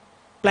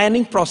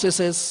planning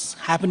processes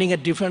happening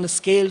at different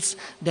scales,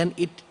 then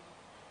it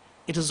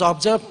is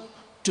observed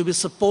to be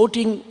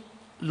supporting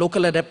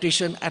local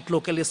adaptation at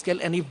local scale.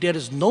 And if there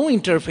is no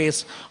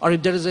interface, or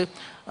if there is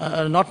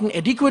not an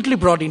adequately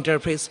broad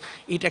interface,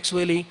 it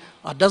actually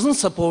doesn't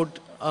support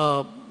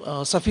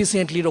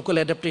sufficiently local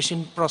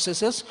adaptation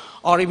processes,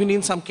 or even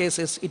in some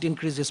cases, it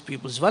increases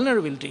people's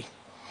vulnerability.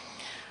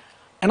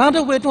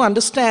 Another way to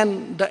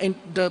understand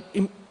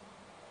the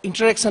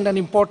interaction and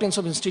importance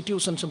of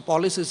institutions and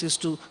policies is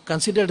to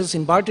consider this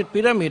inverted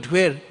pyramid,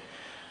 where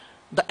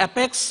the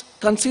apex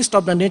consists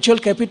of the natural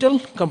capital,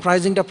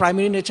 comprising the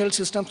primary natural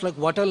systems like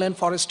water, land,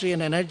 forestry,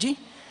 and energy,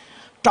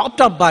 topped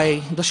up by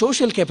the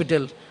social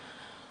capital,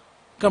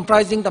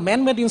 comprising the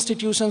man-made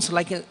institutions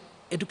like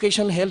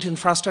education, health,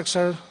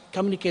 infrastructure,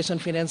 communication,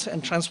 finance,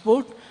 and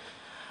transport,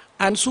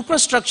 and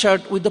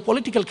superstructured with the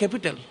political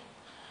capital,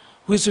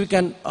 which we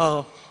can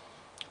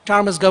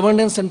term as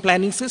governance and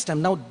planning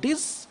system. Now,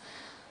 these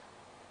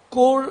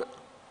core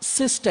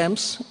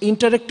systems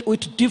interact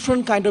with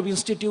different kind of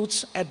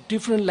institutes at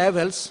different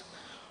levels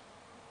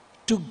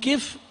to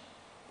give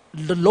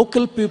the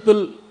local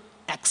people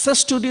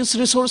access to these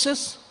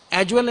resources,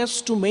 as well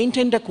as to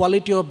maintain the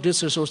quality of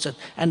these resources.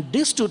 And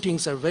these two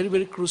things are very,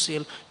 very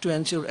crucial to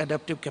ensure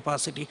adaptive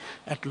capacity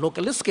at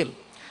local scale.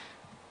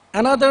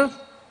 Another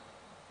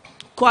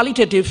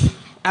qualitative,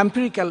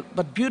 empirical,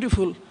 but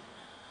beautiful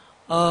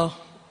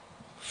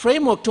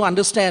framework to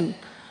understand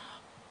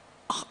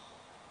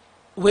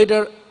whether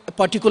a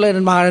particular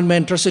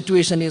environment or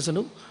situation is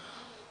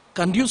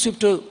conducive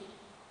to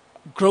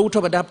growth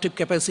of adaptive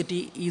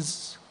capacity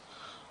is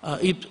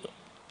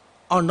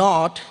or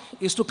not,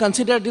 is to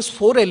consider these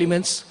 4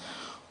 elements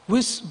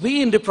which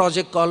we in the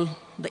project call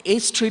the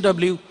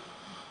H3W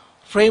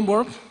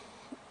framework,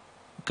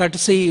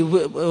 courtesy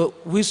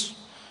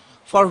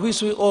for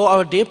which we owe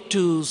our debt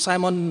to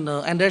Simon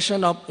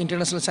Anderson of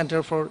International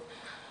Center for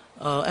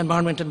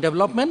Environment and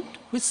Development,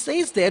 which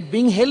says that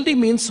being healthy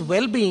means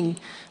well-being,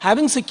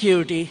 having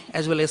security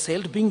as well as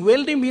health. Being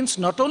wealthy means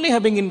not only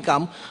having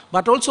income,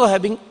 but also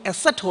having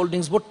asset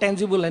holdings, both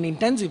tangible and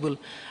intangible,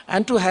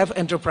 and to have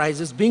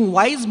enterprises. Being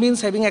wise means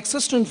having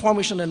access to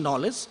information and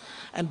knowledge,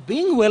 and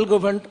being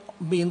well-governed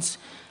means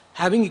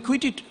having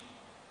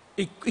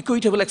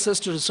equitable access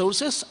to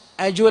resources,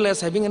 as well as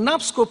having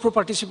enough scope for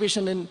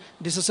participation in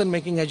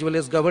decision-making as well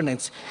as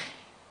governance.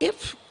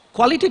 If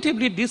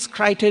qualitatively these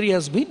criteria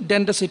is met,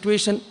 then the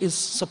situation is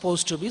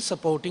supposed to be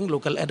supporting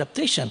local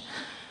adaptation.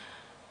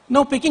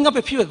 Now, picking up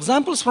a few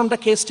examples from the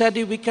case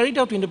study we carried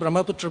out in the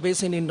Brahmaputra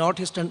Basin in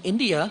northeastern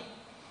India,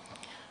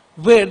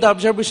 where the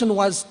observation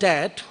was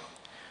that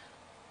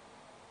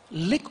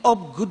lack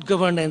of good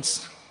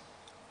governance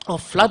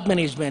of flood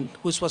management,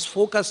 which was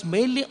focused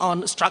mainly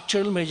on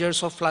structural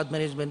measures of flood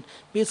management,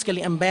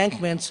 basically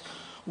embankments,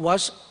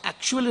 was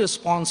actually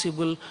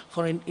responsible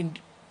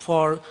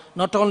for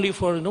not only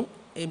for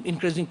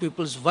increasing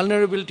people's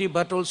vulnerability,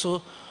 but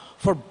also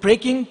for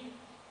breaking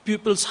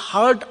people's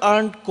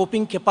hard-earned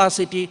coping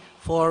capacity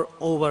for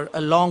over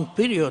a long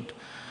period.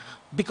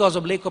 Because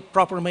of lack of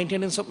proper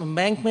maintenance of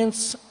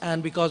embankments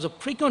and because of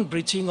frequent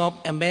breaching of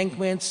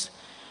embankments,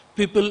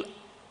 people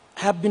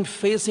have been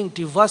facing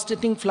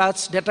devastating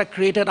floods that are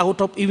created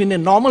out of even a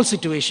normal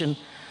situation,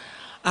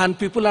 and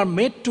people are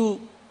made to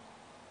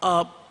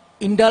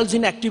indulge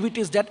in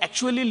activities that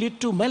actually lead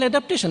to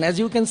maladaptation, as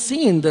you can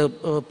see in the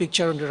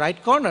picture on the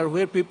right corner,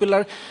 where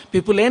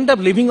people end up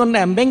living on the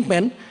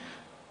embankment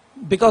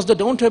because they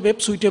don't have a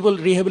suitable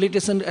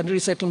rehabilitation and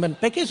resettlement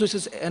package which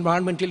is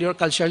environmentally or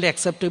culturally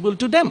acceptable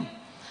to them.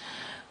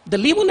 They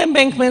live on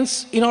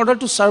embankments in order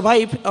to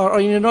survive or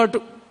in order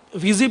to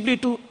visibly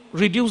to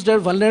reduce their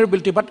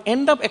vulnerability, but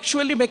end up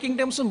actually making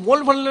themselves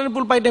more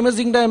vulnerable by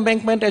damaging the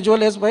embankment as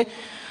well as by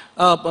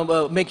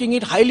making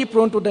it highly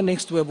prone to the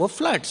next wave of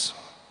floods.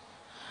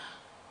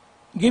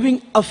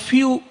 Giving a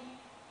few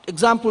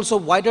examples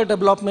of wider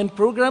development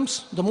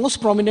programs, the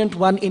most prominent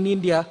one in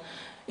India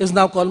is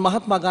now called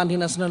Mahatma Gandhi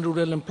National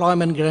Rural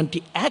Employment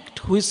Guarantee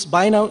Act, which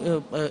by now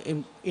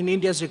in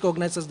India is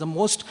recognized as the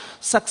most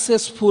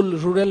successful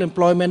rural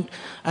employment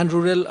and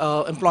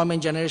rural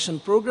employment generation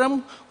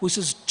program, which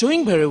is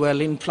doing very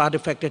well in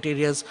flood-affected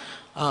areas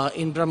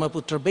in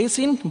Brahmaputra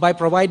Basin by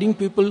providing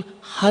people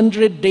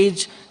 100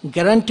 days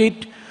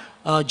guaranteed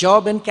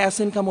job and cash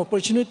income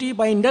opportunity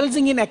by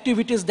indulging in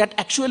activities that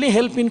actually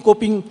help in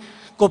coping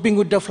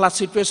with the flood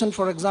situation.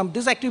 For example,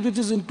 these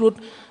activities include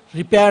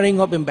repairing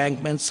of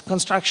embankments,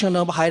 construction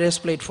of high-rise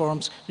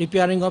platforms,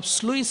 repairing of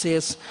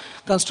sluices,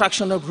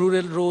 construction of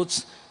rural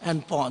roads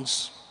and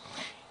ponds.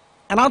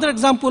 Another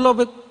example of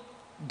a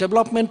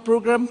development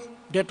program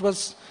that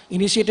was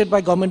initiated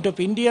by Government of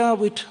India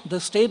with the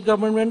state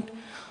government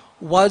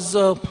was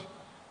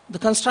the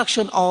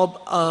construction of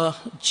a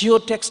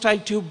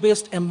geotextile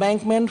tube-based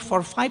embankment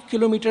for 5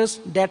 kilometers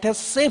that has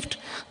saved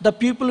the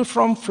people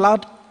from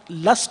flood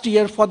last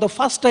year for the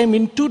first time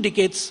in 2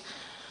 decades.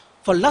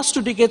 For last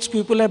 2 decades,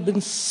 people have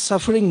been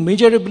suffering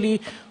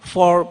miserably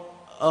for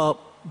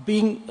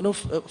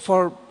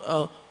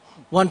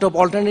want of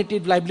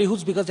alternative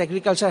livelihoods because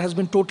agriculture has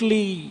been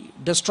totally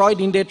destroyed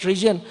in that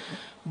region.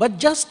 But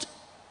just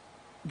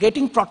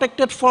getting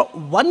protected for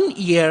 1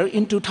 year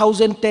in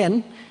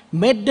 2010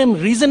 made them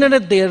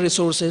regenerate their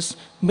resources,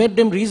 made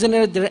them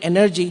regenerate their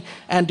energy,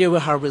 and they were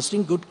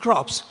harvesting good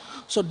crops.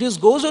 So this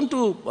goes on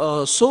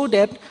to show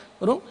that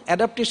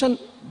adaptation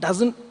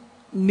doesn't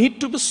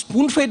need to be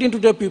spoon-fed into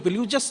the people.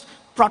 You just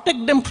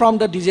protect them from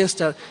the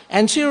disaster,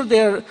 ensure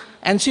that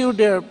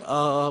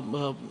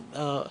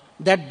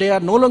they are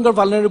no longer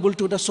vulnerable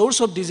to the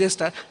source of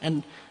disaster,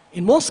 and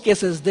in most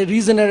cases they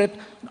regenerate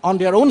on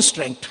their own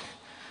strength.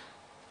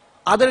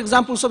 Other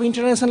examples of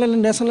international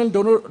and national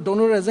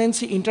donor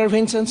agency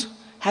interventions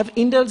have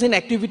indulged in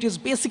activities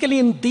basically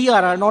in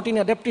DRR, not in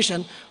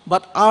adaptation,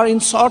 but are in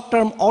short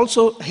term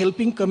also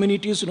helping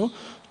communities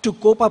to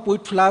cope up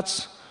with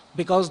floods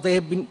because they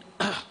have been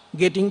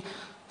getting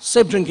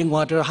safe drinking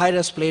water,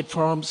 high-rise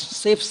platforms,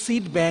 safe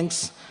seed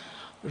banks,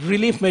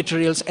 relief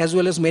materials, as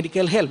well as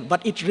medical help.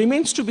 But it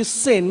remains to be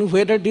seen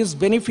whether these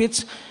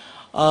benefits,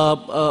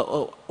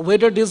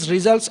 whether these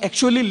results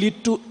actually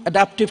lead to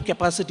adaptive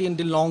capacity in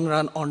the long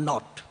run or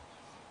not.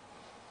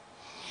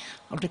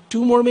 I'll take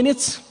 2 more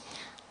minutes.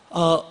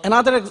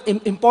 Another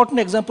important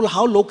example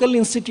how local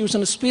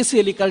institutions,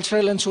 especially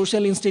cultural and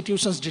social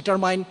institutions,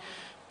 determine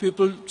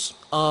people's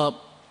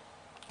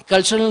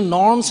cultural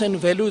norms and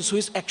values,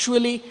 which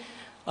actually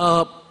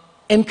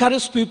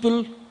encourage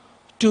people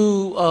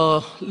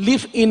to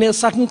live in a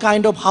certain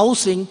kind of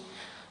housing.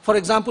 For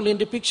example, in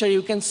the picture,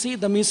 you can see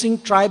the missing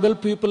tribal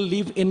people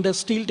live in the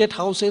stilted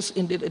houses.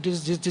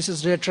 This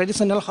is their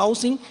traditional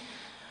housing.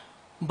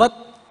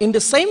 But in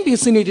the same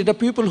vicinity, the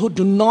people who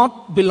do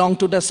not belong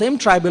to the same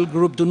tribal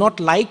group, do not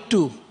like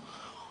to,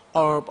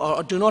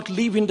 or do not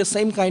live in the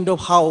same kind of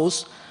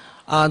house,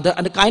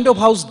 the kind of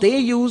house they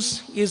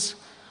use is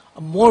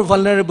more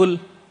vulnerable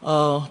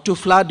to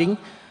flooding,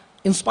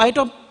 in spite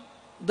of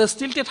the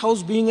stilted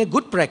house being a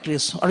good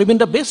practice, or even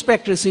the best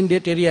practice in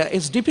that area.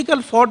 It's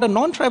difficult for the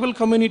non-tribal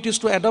communities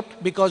to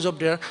adopt because of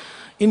their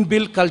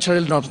inbuilt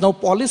cultural norms. Now,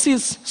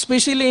 policies,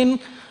 especially in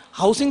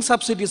housing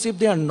subsidies, if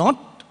they are not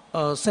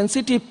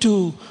sensitive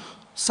to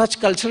such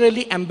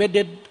culturally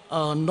embedded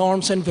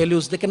norms and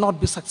values, they cannot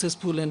be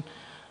successful in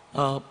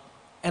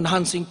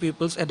enhancing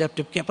people's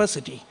adaptive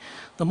capacity.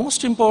 The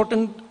most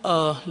important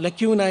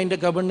lacuna in the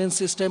governance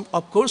system,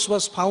 of course,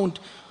 was found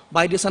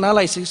by this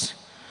analysis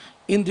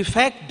in the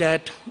fact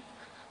that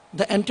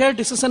the entire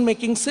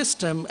decision-making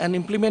system and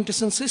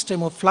implementation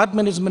system of flood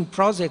management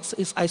projects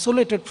is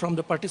isolated from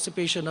the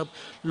participation of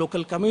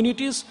local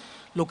communities,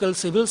 local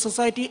civil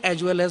society,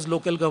 as well as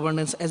local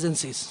governance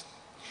agencies.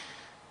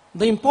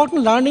 The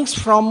important learnings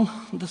from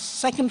the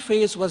second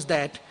phase was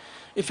that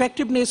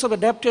effectiveness of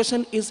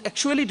adaptation is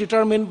actually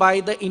determined by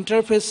the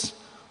interface,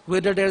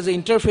 whether there is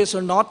an interface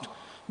or not,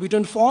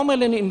 between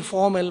formal and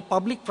informal,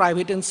 public,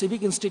 private, and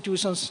civic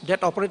institutions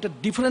that operate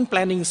at different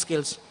planning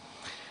scales.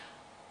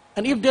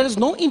 And if there is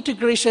no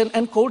integration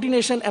and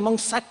coordination among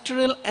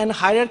sectoral and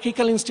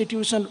hierarchical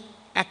institutions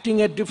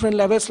acting at different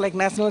levels like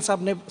national,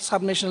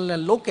 subnational,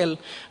 and local,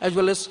 as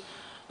well as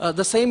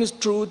the same is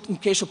true in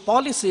case of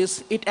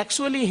policies, it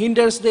actually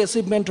hinders the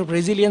achievement of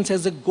resilience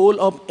as a goal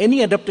of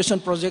any adaptation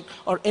project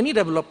or any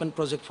development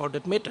project for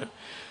that matter.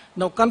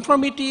 Now,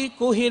 conformity,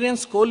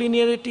 coherence,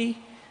 collinearity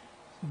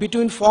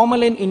between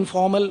formal and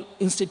informal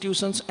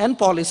institutions and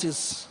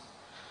policies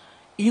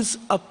is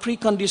a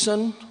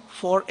precondition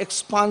for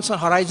expansion,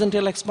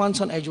 horizontal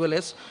expansion, as well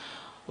as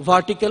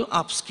vertical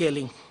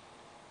upscaling.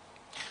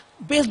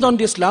 Based on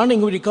this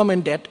learning, we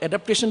recommend that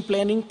adaptation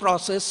planning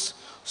process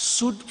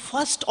should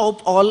first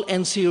of all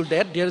ensure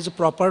that there is a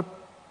proper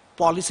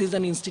policies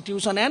and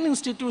institution and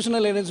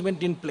institutional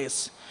arrangement in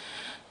place.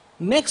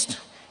 Next,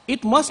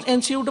 it must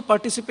ensure the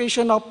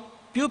participation of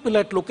people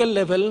at local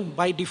level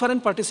by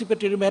different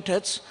participatory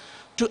methods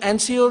to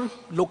ensure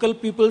local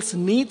people's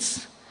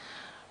needs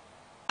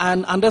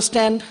and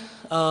understand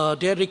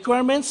their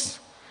requirements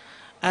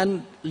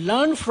and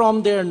learn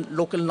from their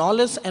local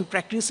knowledge and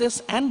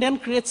practices, and then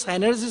create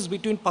synergies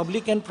between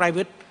public and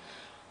private,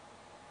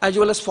 as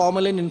well as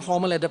formal and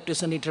informal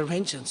adaptation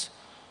interventions.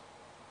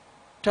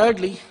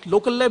 Thirdly,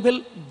 local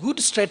level good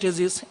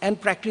strategies and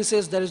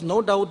practices, there is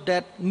no doubt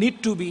that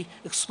need to be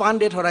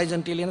expanded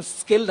horizontally and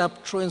scaled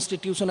up through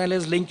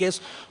institutionalized linkage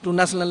to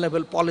national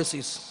level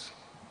policies.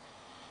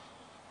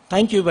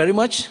 Thank you very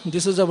much.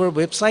 This is our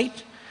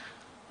website.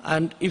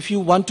 And if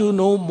you want to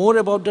know more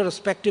about the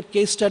respective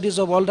case studies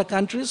of all the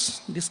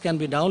countries, this can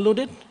be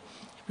downloaded.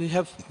 If you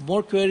have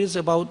more queries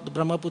about the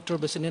Brahmaputra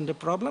Basin and the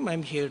problem,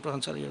 I'm here to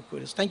answer your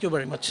queries. Thank you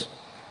very much.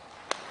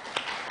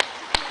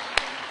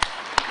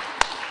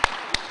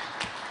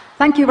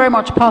 Thank you very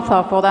much,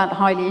 Partha, for that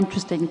highly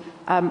interesting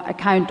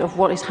account of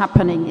what is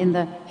happening in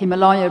the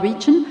Himalaya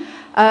region.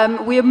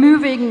 We are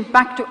moving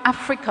back to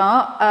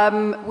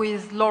Africa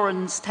with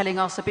Lawrence telling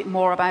us a bit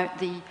more about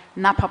the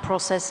Napa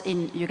process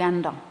in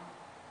Uganda.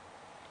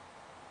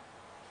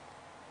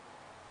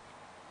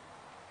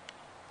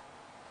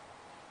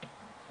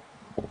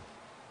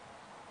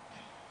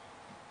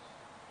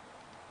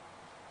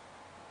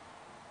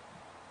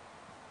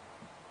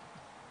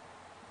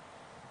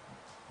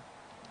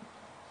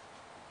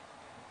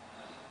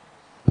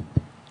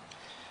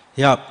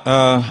 Yeah,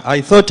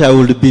 I thought I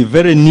would be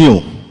very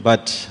new,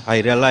 but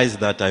I realized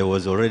that I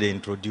was already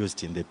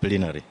introduced in the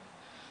plenary.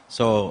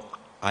 So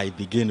I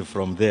begin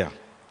from there.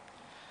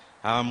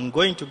 I'm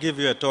going to give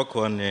you a talk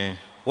on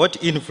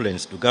what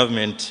influence do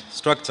government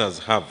structures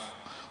have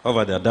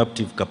over the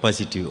adaptive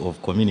capacity of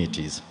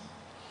communities.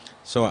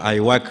 So I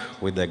work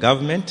with the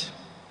government.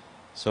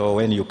 So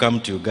when you come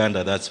to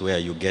Uganda, that's where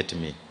you get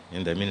me,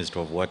 in the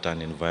Ministry of Water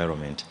and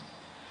Environment.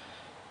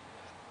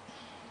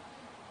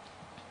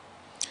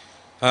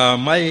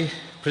 My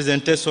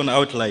presentation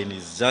outline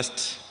is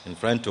just in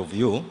front of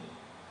you.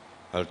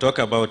 I'll talk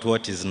about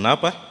what is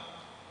NAPA,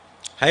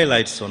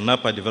 highlights on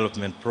NAPA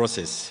development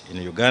process in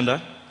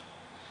Uganda,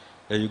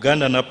 the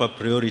Uganda NAPA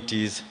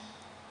priorities,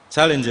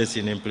 challenges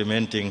in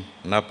implementing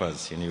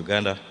NAPAs in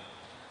Uganda,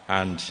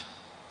 and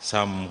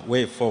some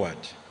way forward.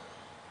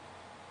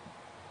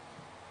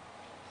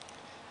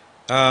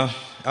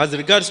 As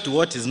regards to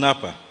what is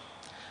NAPA,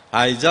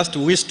 I just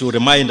wish to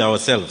remind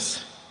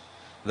ourselves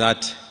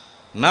that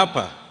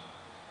NAPA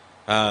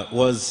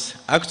was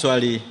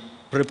actually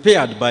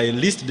prepared by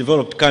least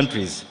developed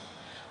countries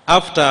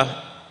after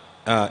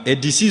a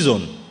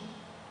decision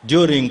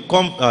during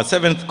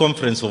 7th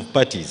Conference of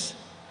Parties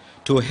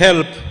to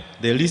help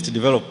the least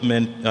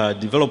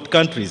developed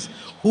countries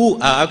who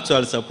are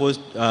actually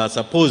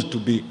supposed to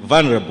be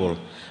vulnerable,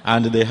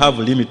 and they have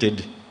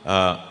limited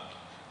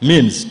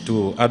means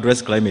to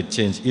address climate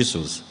change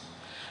issues.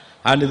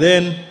 And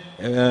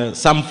then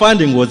some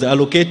funding was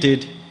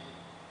allocated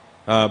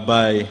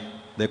by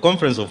the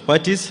Conference of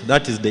Parties,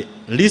 that is the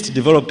least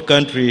developed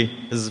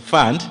countries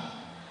fund,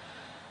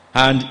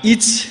 and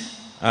each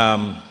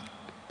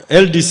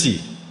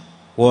LDC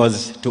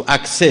was to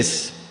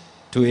access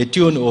to a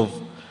tune of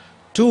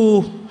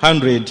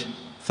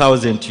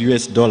 200,000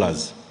 US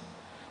dollars,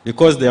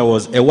 because there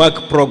was a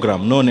work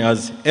program known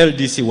as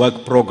LDC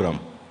work program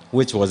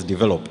which was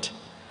developed.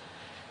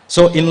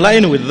 So in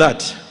line with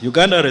that,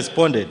 Uganda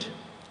responded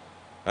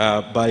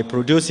by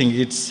producing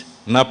its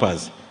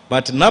NAPAs.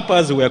 But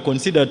NAPAs were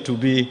considered to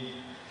be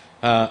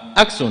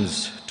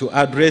actions to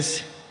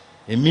address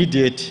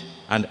immediate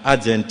and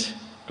urgent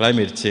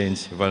climate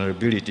change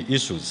vulnerability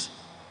issues.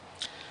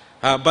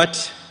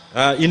 But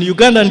in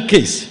Ugandan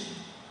case,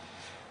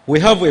 we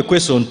have a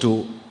question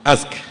to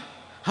ask.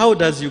 How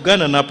does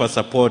Uganda NAPA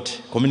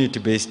support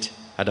community-based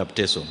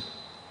adaptation?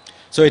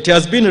 So it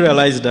has been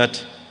realized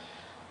that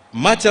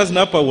much as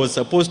NAPA was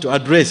supposed to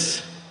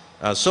address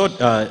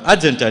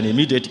urgent and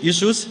immediate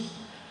issues,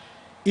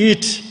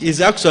 it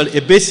is actually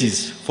a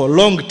basis for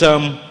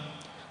long-term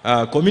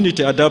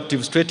community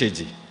adaptive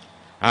strategy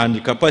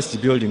and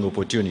capacity building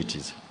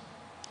opportunities.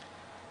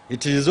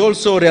 It is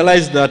also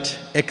realized that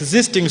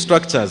existing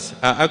structures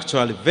are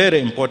actually very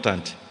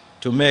important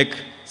to make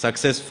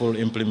successful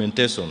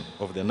implementation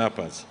of the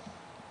NAPAs.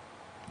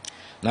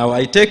 Now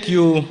I take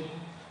you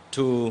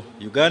to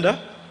Uganda.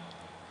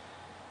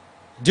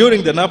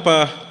 During the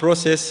NAPA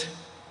process,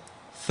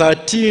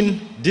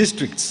 13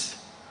 districts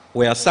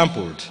were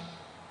sampled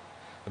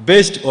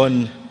based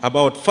on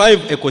about 5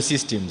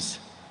 ecosystems.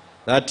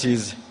 That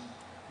is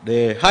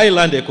the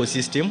highland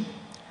ecosystem,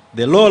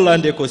 the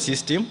lowland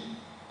ecosystem,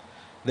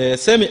 the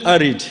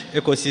semi-arid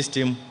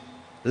ecosystem,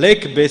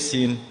 lake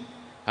basin,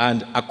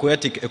 and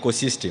aquatic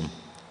ecosystem.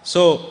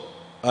 So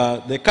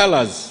the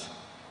colors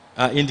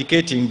are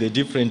indicating the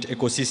different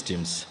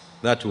ecosystems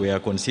that were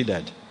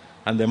considered,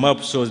 and the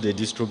map shows the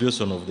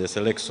distribution of the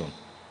selection.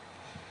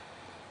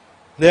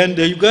 Then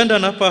the Uganda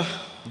NAPA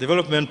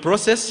development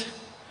process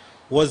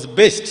was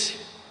based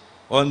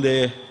on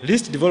the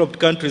least developed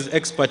countries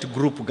expert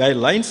group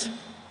guidelines,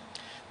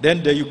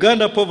 then the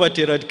Uganda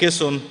Poverty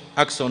Eradication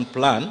Action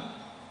Plan,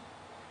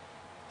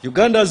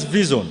 Uganda's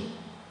Vision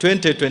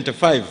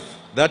 2025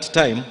 that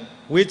time,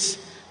 which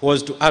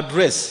was to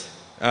address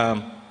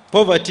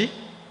poverty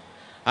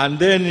and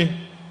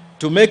then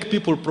to make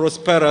people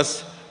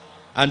prosperous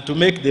and to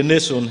make the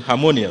nation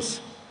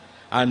harmonious,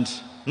 and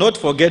not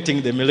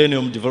forgetting the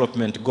Millennium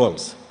Development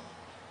Goals.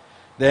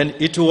 Then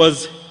it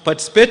was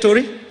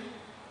participatory,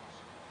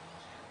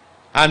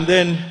 and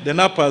then the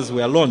NAPAs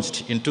were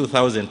launched in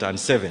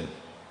 2007.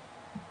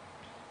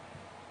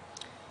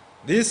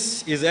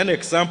 This is an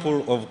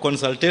example of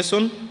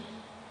consultation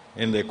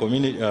in the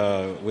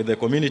with the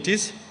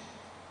communities.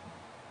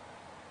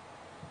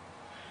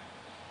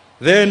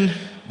 Then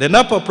the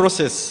NAPA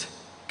process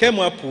came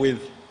up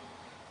with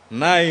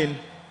 9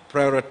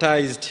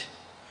 prioritized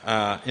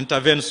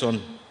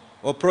intervention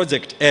or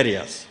project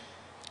areas.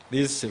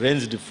 This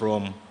ranged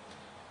from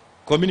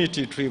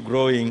community tree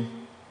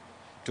growing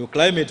to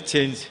climate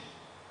change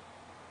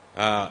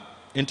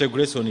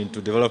integration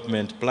into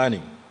development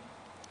planning.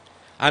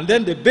 And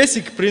then the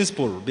basic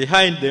principle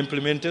behind the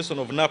implementation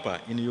of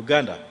NAPA in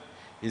Uganda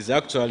is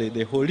actually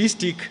the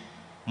holistic,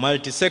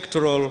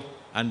 multi-sectoral,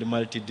 and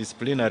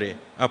multidisciplinary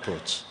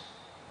approach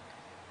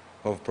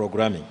of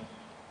programming.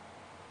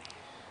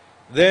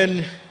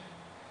 Then,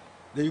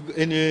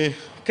 in the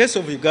case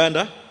of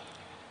Uganda,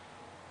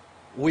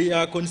 we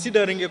are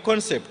considering a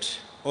concept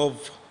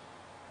of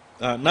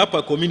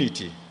NAPA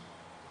community,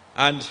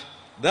 and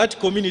that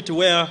community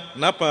where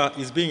NAPA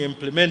is being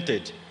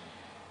implemented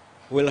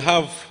will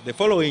have the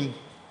following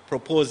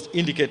proposed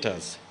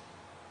indicators: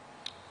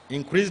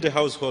 increase the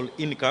household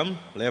income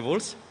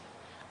levels,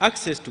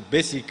 access to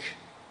basic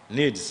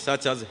needs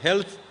such as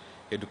health,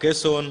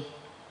 education,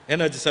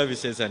 energy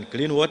services, and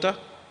clean water,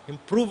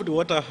 improved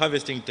water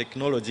harvesting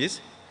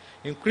technologies,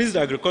 increased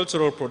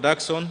agricultural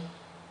production,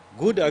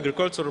 good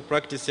agricultural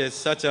practices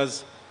such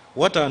as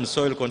water and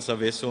soil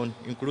conservation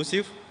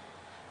inclusive,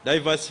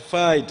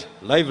 diversified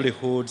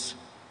livelihoods,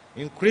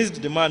 increased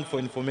demand for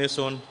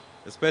information,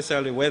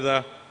 especially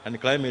weather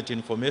and climate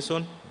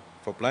information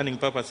for planning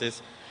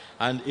purposes,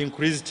 and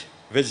increased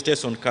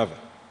vegetation cover.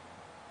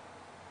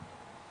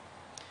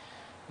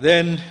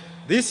 Then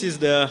this is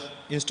the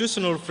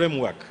institutional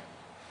framework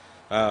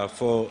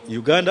for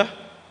Uganda.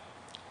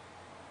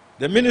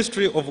 The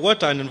Ministry of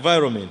Water and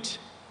Environment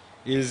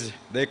is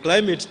the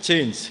climate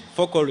change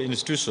focal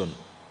institution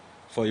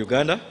for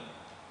Uganda.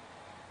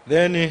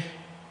 Then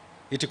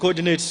it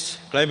coordinates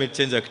climate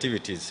change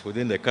activities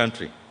within the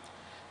country.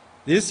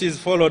 This is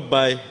followed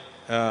by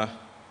a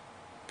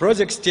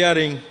project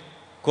steering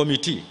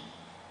committee,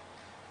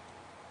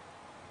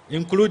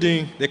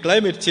 including the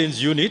climate change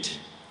unit,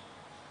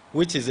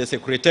 which is a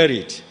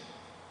secretariat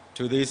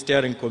to the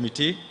steering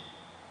committee,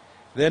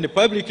 then the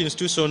public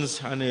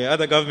institutions and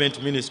other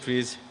government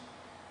ministries,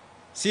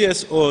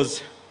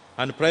 CSOs,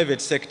 and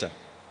private sector.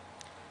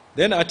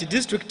 Then at the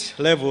district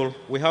level,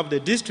 we have the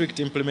District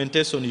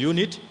Implementation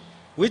Unit,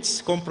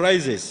 which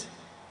comprises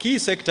key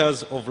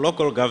sectors of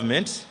local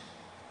governments,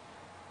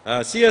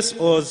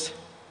 CSOs,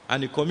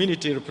 and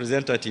community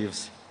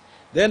representatives.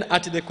 Then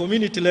at the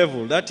community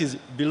level, that is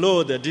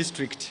below the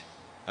district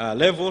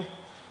level,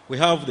 we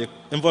have the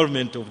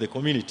involvement of the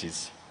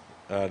communities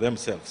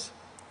themselves.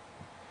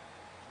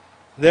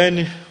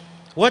 Then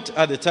what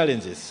are the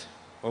challenges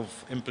of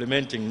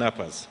implementing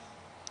NAPAs?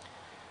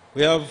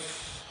 We have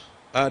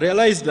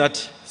realized that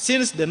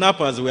since the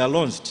NAPAs were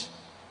launched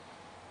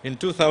in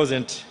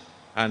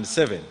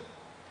 2007,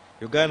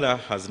 Uganda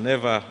has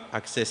never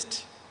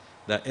accessed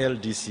the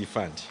LDC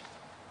fund.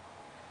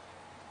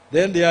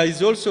 Then there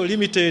is also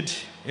limited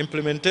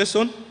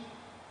implementation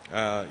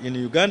in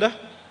Uganda.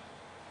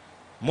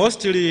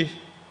 Mostly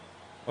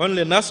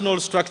only national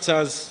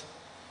structures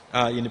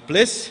are in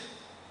place.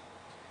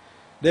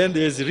 Then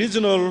there is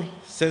regional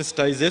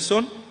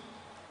sensitization.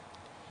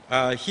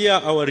 Here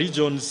our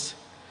regions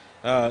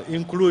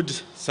include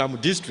some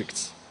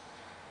districts.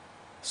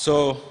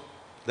 So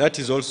that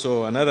is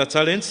also another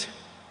challenge.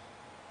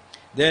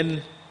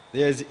 Then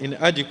there is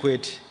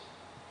inadequate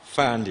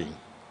funding.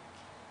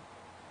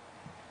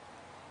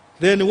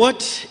 Then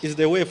what is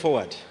the way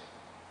forward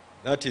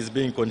that is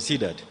being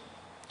considered?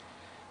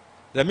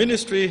 The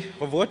Ministry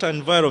of Water and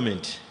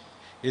Environment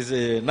is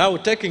now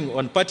taking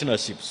on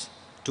partnerships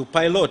to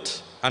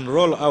pilot and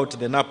roll out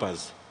the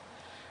NAPAs.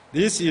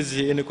 This is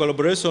in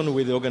collaboration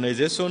with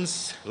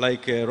organizations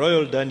like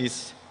Royal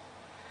Danis,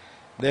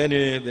 then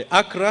the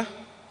ACRA,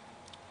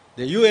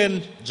 the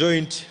UN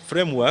Joint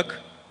Framework,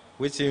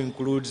 which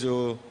includes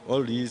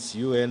all these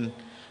UN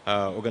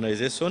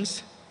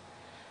organizations,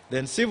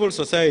 then civil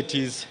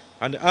societies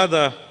and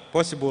other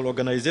possible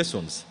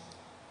organizations.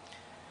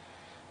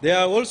 There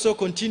are also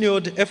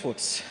continued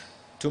efforts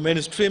to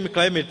mainstream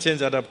climate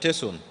change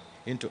adaptation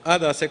into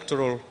other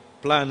sectoral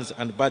plans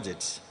and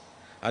budgets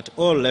at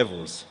all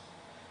levels.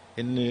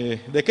 In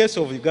the case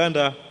of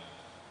Uganda,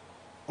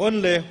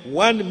 only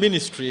one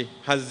ministry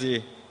has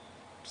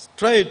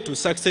tried to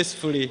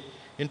successfully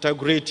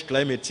integrate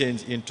climate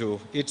change into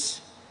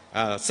its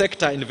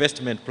sector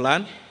investment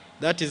plan.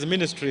 That is the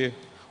Ministry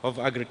of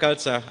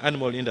Agriculture,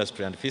 Animal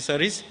Industry and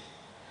Fisheries.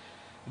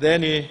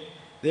 Then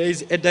there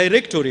is a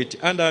directorate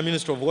under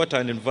Ministry of Water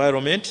and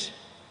Environment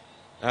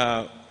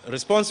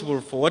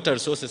responsible for water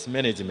resources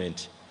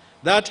management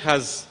that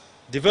has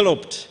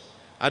developed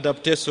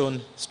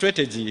adaptation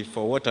strategy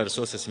for water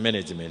resources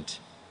management.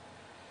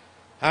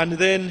 And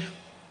then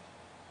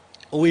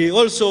we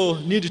also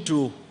need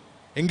to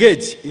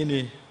engage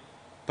in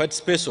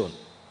participation,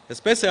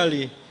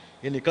 especially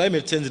in the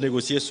climate change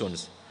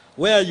negotiations,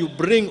 where you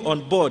bring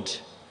on board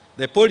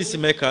the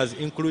policymakers,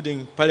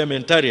 including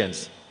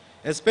parliamentarians,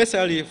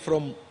 especially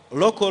from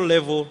local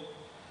level,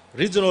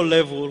 regional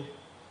level,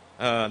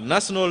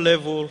 national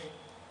level,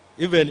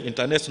 even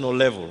international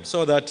level,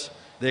 so that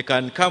they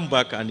can come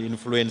back and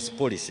influence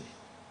policy.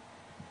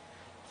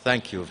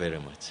 Thank you very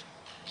much.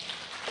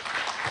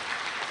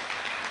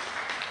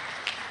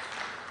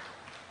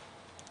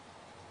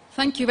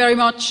 Thank you very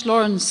much,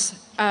 Lawrence.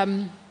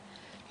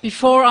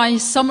 Before I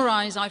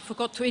summarize, I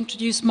forgot to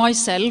introduce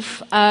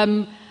myself.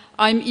 I'm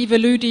Eva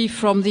Ludi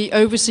from the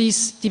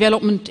Overseas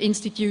Development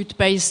Institute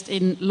based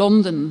in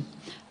London,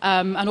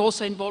 and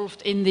also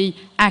involved in the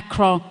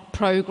ACRA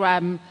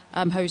program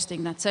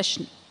hosting that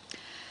session.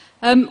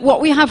 What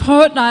we have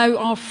heard now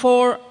are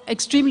 4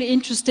 extremely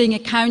interesting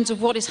accounts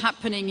of what is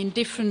happening in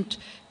different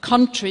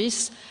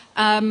countries,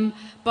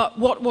 but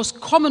what was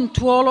common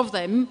to all of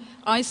them,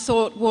 I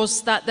thought,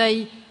 was that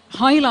they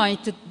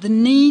highlighted the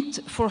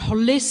need for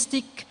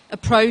holistic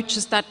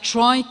approaches that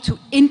try to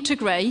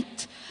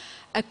integrate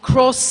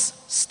across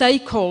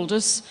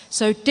stakeholders,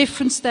 so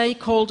different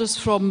stakeholders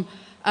from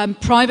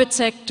private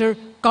sector,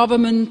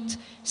 government,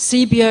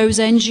 CBOs,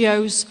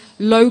 NGOs,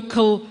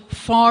 local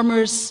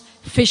farmers,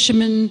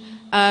 fishermen,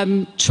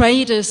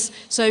 traders,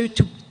 so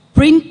to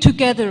bring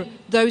together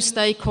those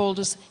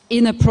stakeholders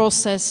in a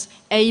process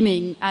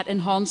aiming at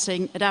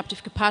enhancing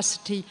adaptive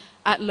capacity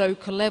at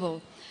local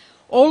level.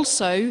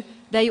 Also,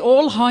 they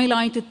all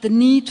highlighted the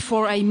need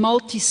for a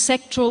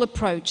multi-sectoral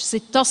approach. So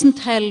it doesn't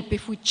help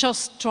if we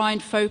just try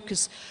and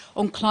focus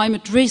on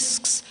climate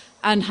risks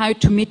and how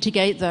to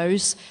mitigate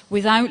those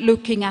without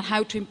looking at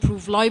how to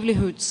improve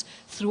livelihoods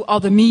through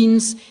other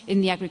means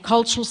in the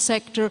agricultural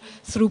sector,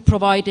 through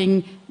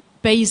providing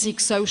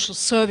basic social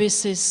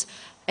services,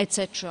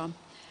 etc.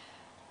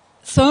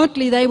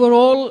 Thirdly, they were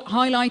all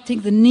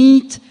highlighting the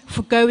need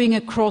for going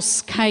across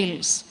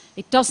scales.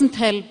 It doesn't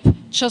help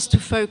just to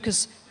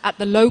focus at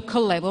the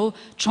local level,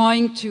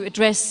 trying to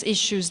address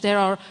issues. There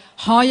are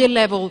higher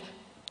level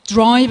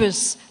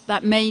drivers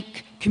that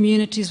make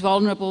communities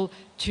vulnerable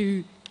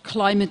to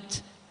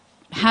climate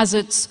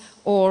hazards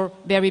or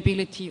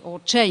variability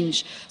or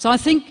change. So I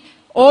think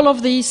all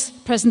of these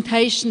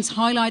presentations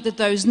highlighted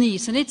those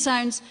needs, and it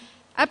sounds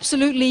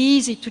absolutely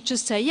easy to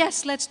just say,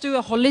 yes, let's do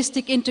a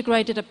holistic,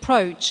 integrated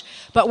approach.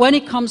 But when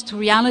it comes to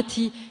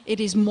reality, it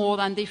is more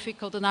than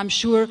difficult. And I'm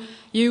sure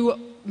you,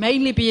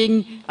 mainly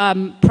being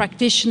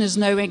practitioners,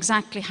 know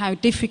exactly how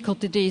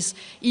difficult it is,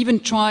 even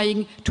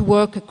trying to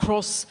work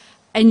across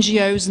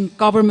NGOs and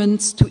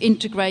governments to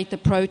integrate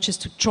approaches,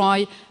 to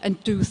try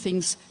and do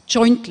things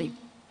jointly.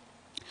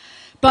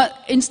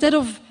 But instead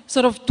of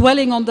sort of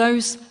dwelling on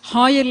those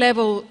higher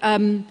level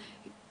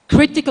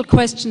critical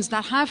questions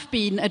that have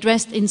been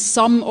addressed in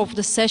some of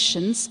the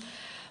sessions,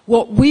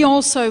 what we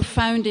also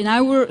found in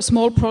our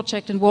small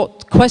project and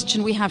what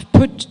question we have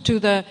put to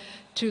the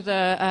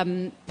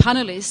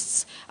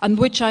panelists, and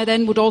which I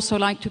then would also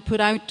like to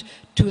put out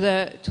to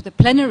the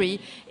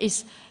plenary,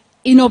 is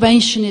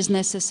innovation is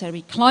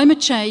necessary. Climate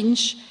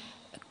change,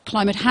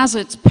 climate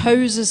hazards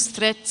poses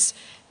threats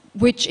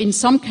which in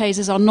some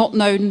cases are not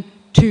known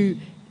to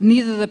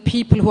neither the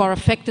people who are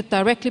affected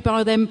directly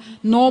by them,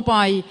 nor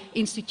by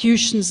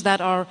institutions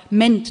that are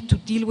meant to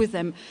deal with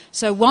them.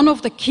 So one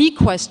of the key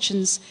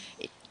questions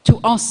to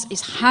us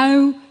is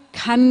how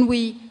can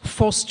we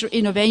foster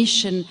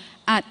innovation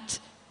at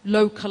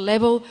local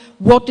level?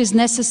 What is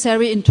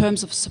necessary in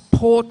terms of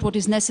support? What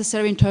is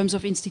necessary in terms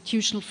of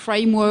institutional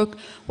framework?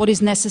 What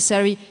is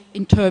necessary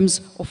in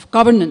terms of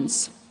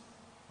governance?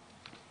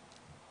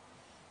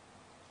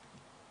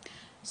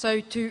 So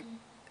to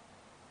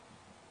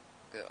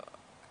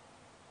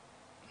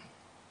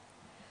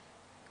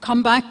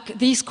come back,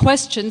 these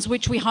questions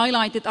which we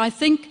highlighted, I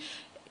think,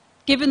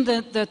 given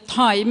the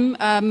time,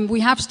 we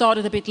have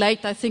started a bit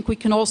late, I think we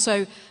can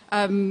also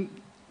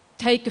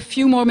take a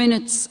few more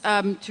minutes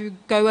to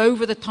go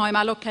over the time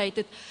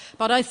allocated.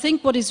 But I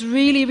think what is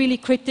really, really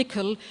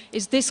critical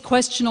is this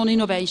question on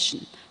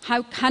innovation.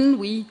 How can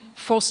we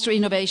foster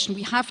innovation?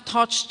 We have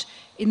touched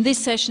in this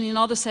session, in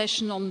another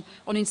session,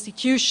 on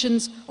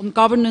institutions, on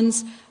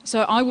governance.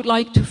 So I would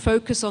like to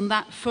focus on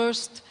that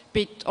first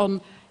bit,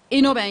 on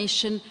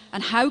innovation,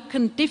 and how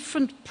can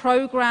different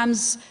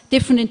programs,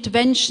 different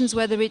interventions,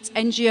 whether it's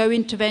NGO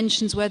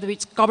interventions, whether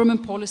it's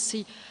government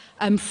policy,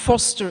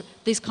 foster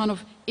this kind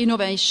of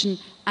innovation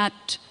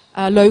at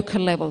a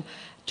local level.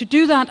 To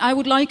do that, I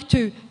would like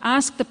to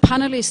ask the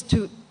panelists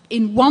to,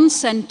 in one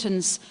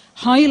sentence,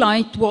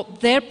 highlight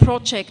what their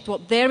project,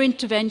 what their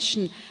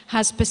intervention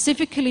has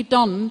specifically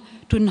done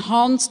to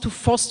enhance, to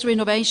foster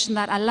innovation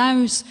that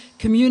allows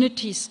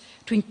communities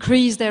to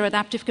increase their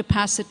adaptive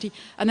capacity.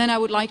 And then I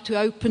would like to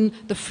open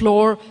the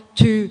floor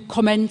to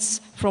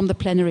comments from the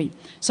plenary.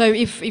 So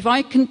if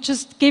I can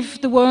just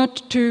give the word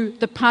to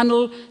the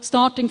panel,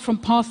 starting from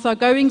Partha,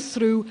 going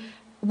through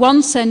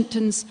one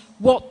sentence,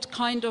 what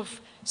kind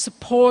of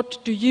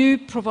support do you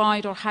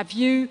provide or have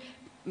you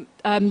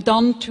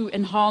done to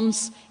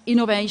enhance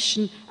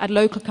innovation at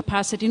local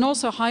capacity, and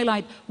also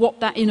highlight what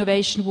that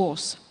innovation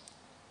was?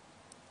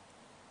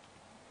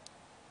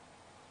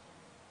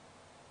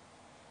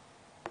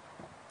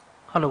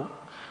 Hello.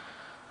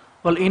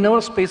 Well, in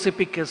our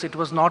specific case, it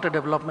was not a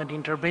development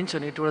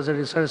intervention, it was a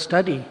research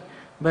study.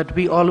 But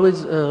we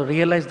always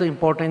realize the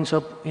importance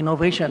of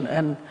innovation,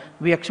 and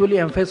we actually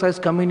emphasize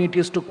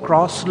communities to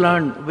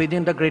cross-learn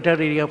within the greater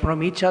area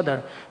from each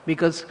other,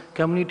 because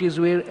communities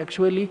were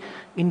actually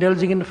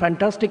indulging in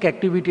fantastic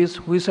activities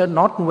which are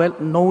not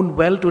known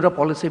well to the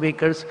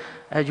policymakers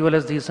as well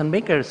as decision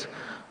makers.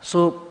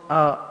 So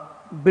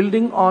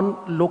building on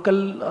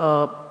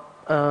local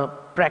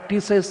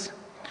practices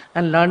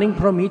and learning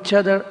from each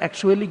other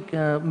actually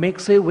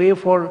makes a way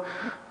for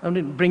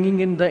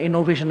bringing in the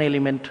innovation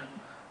element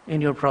in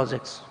your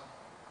projects.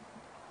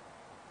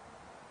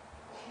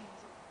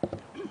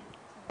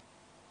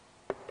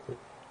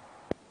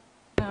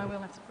 No, I will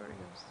have to borrow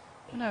yours.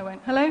 No, I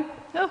won't. Hello?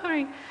 Oh,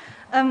 hi.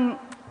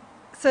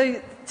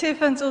 So Tier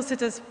Funds also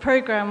does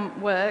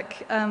program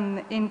work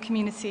in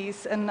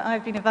communities, and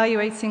I've been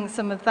evaluating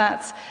some of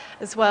that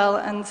as well.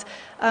 And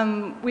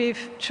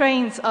we've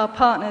trained our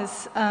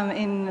partners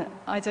in,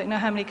 I don't know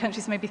how many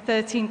countries, maybe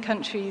 13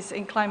 countries,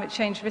 in climate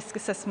change risk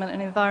assessment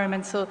and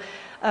environmental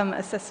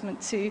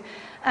assessment too.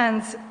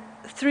 And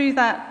through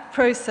that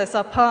process,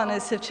 our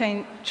partners have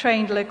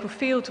trained local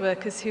field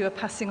workers who are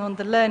passing on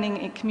the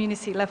learning at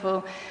community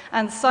level,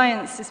 and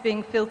science is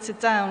being filtered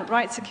down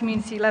right to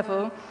community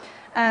level.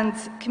 And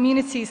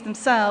communities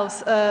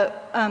themselves are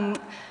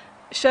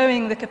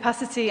showing the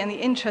capacity and the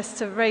interest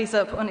to raise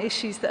up on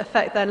issues that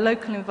affect their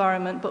local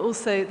environment, but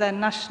also their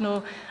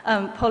national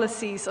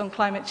policies on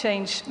climate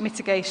change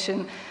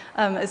mitigation,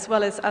 as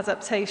well as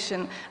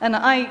adaptation. And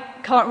I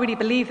can't really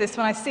believe this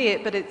when I see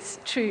it, but it's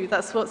true.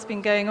 That's what's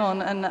been going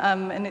on,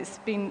 and it's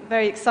been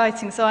very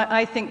exciting. So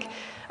I think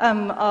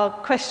our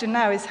question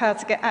now is how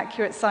to get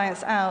accurate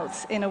science out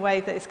in a way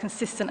that is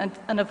consistent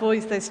and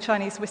avoids those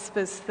Chinese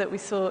whispers that we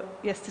saw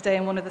yesterday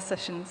in one of the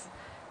sessions.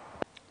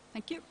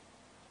 Thank you.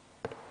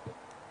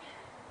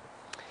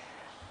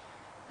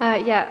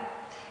 Yeah,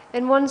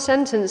 in one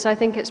sentence, I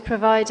think it's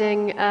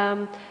providing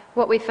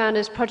what we found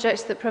is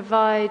projects that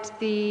provide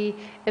the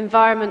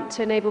environment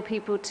to enable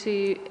people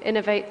to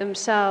innovate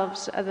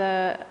themselves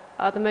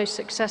are the most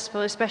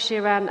successful, especially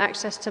around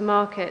access to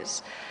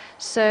markets.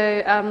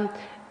 So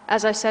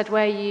as I said,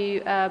 where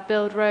you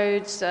build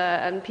roads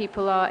and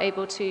people are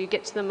able to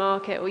get to the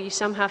market, or you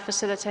somehow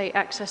facilitate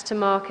access to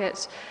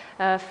markets,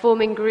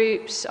 forming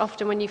groups.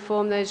 Often when you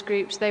form those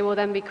groups, they will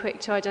then be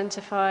quick to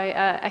identify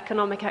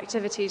economic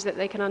activities that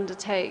they can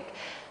undertake.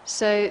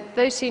 So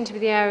those seem to be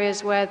the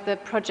areas where the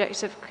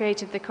projects have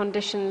created the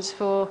conditions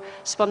for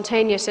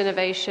spontaneous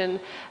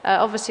innovation.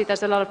 Obviously,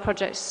 there's a lot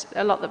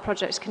that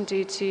projects can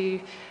do to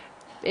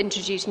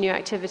introduce new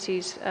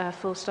activities,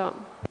 full stop.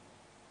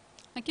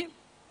 Thank you.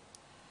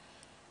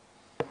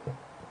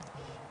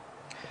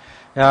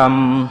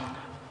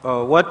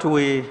 What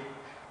we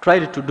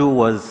tried to do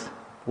was,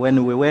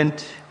 when we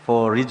went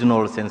for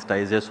regional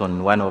sensitization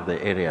in one of the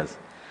areas,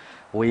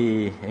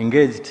 we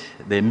engaged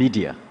the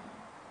media.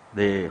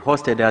 They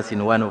hosted us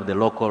in one of the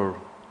local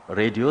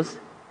radios,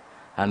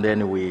 and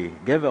then we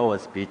gave our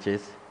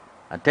speeches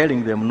and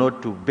telling them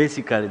not to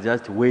basically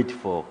just wait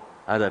for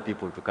other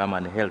people to come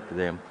and help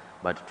them,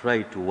 but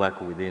try to work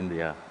within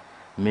their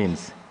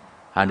means.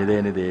 And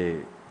then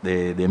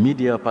the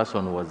media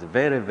person was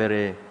very,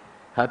 very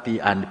happy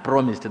and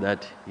promised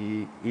that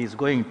he is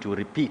going to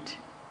repeat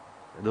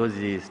those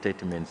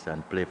statements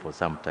and play for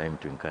some time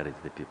to encourage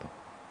the people.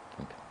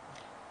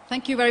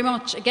 Thank you very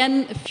much.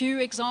 Again, a few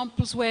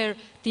examples where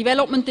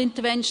development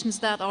interventions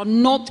that are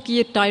not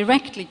geared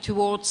directly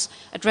towards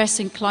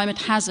addressing climate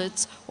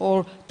hazards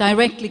or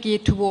directly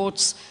geared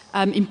towards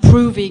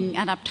improving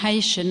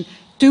adaptation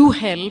do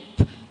help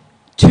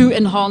to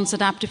enhance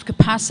adaptive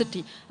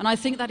capacity. And I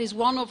think that is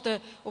one of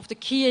the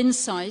key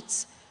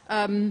insights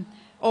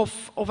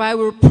of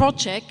our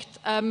project.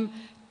 And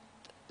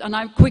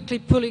I'm quickly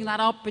pulling that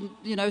up in,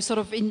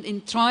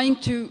 in trying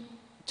to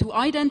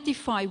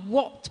identify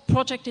what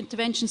project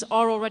interventions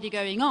are already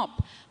going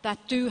up that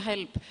do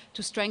help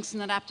to strengthen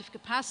adaptive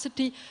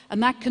capacity,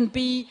 and that can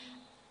be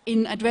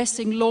in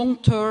addressing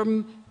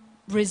long-term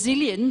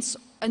resilience,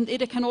 and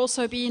it can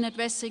also be in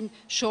addressing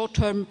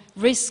short-term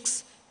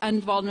risks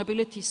and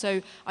vulnerability.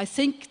 So I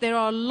think there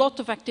are a lot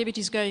of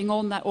activities going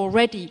on that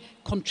already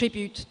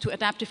contribute to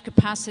adaptive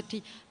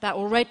capacity, that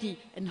already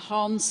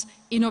enhance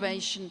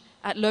innovation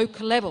at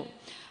local level.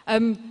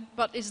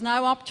 But it's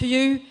now up to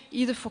you,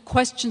 either for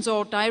questions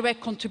or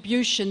direct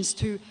contributions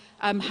to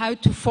how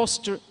to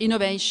foster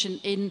innovation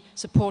in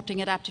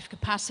supporting adaptive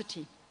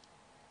capacity.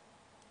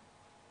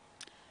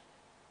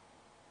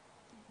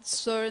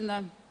 Sir in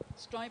the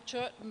striped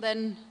shirt, and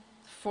then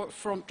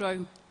front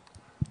row.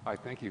 Hi,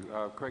 thank you.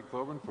 Craig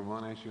Cloven from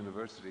Monash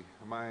University.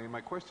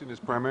 My question is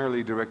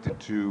primarily directed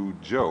to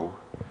Joe.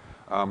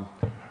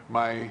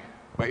 My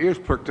ears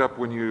perked up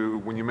when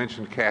you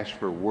mentioned cash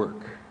for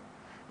work,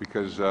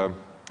 because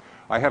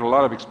I had a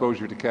lot of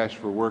exposure to cash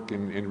for work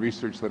in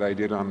research that I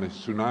did on the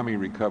tsunami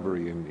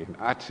recovery in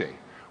Aceh,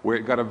 where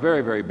it got a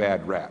very, very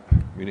bad rap.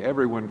 I mean,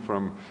 everyone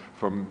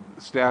from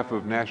staff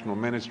of national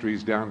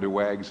ministries down to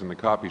wags in the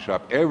coffee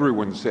shop,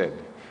 everyone said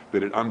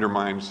that it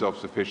undermined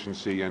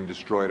self-sufficiency and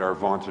destroyed our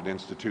vaunted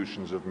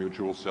institutions of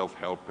mutual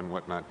self-help and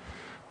whatnot.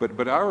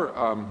 But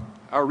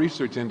our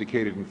research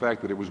indicated, in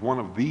fact, that it was one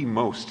of the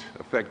most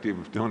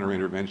effective donor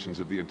interventions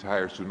of the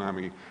entire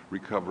tsunami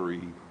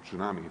recovery,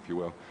 if you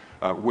will,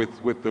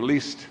 with the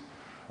least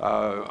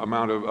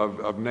amount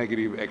of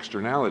negative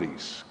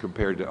externalities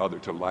compared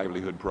to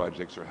livelihood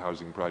projects or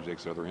housing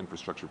projects, other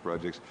infrastructure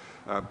projects.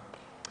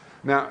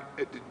 Now,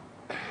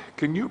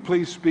 can you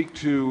please speak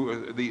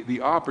to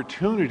the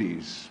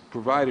opportunities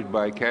provided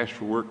by cash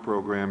for work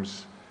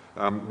programs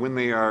when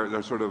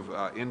they're sort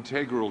of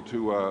integral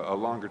to a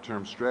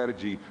longer-term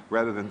strategy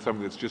rather than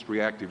something that's just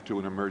reactive to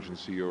an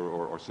emergency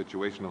or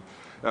situational?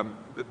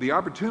 The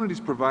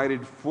opportunities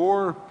provided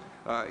for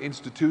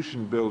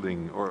institution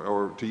building,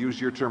 or to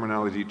use your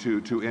terminology,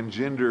 to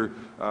engender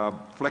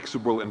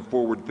flexible and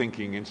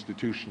forward-thinking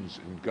institutions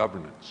and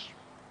governance.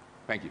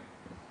 Thank you.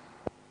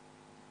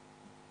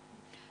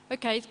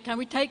 Okay, can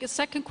we take a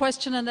second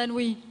question and then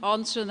we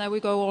answer and then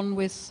we go on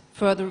with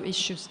further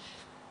issues?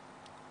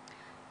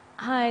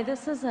 Hi,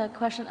 this is a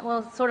question,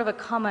 well, sort of a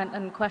comment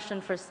and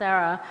question for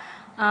Sarah.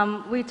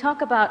 We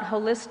talk about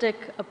holistic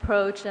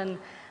approach and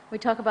we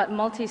talk about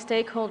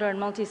multi-stakeholder and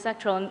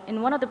multi-sectoral. And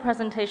in one of the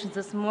presentations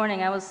this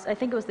morning, I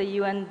think it was the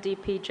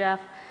UNDP, Jeff,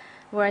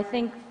 where I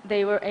think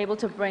they were able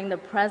to bring the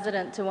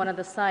president to one of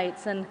the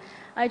sites. And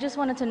I just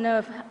wanted to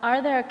know,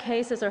 are there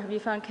cases, or have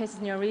you found cases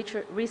in your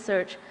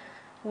research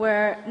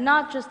where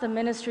not just the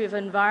Ministry of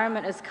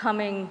Environment is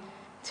coming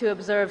to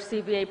observe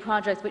CBA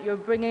projects, but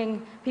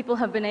people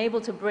have been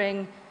able to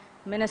bring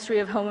Ministry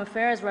of Home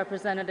Affairs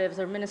representatives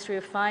or Ministry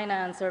of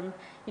Finance, or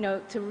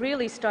to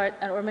really start,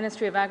 or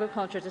Ministry of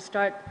Agriculture, to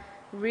start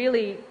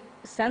really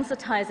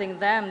sensitizing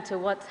them to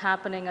what's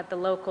happening at the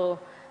local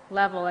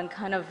level and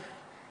kind of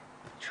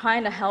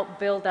trying to help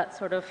build that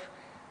sort of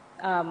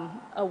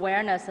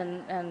awareness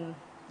and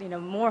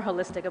more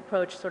holistic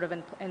approach sort of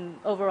in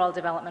overall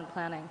development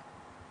planning.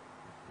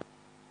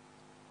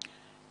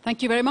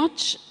 Thank you very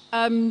much.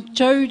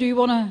 Joe, do you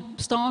want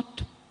to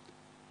start?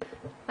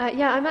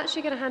 Yeah, I'm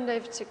actually going to hand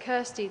over to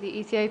Kirsty, the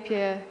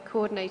Ethiopia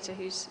coordinator,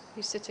 who's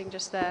sitting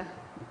just there.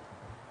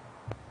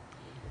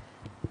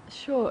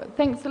 Sure.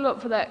 Thanks a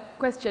lot for that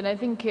question. I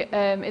think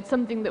it's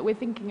something that we're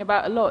thinking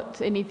about a lot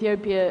in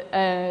Ethiopia.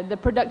 The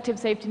Productive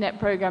Safety Net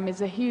program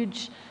is a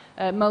huge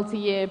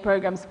multi-year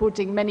program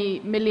supporting many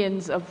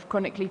millions of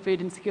chronically food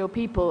insecure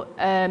people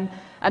and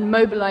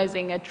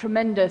mobilizing a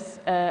tremendous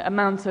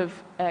amount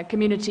of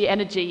community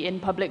energy in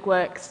public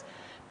works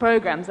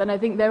programs. And I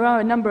think there are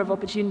a number of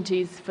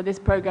opportunities for this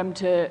program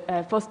to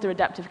foster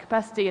adaptive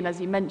capacity and, as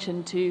you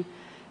mentioned, to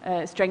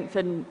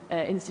strengthen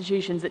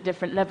institutions at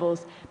different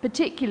levels,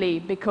 particularly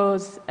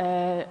because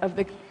of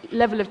the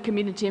level of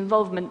community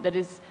involvement that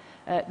is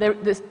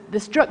the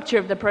structure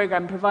of the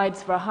program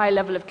provides for a high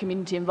level of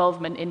community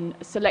involvement in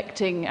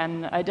selecting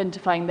and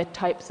identifying the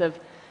types of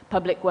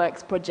public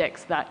works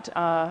projects that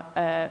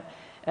are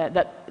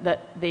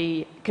that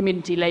the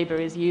community labour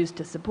is used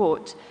to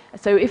support.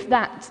 So if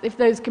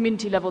those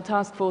community level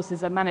task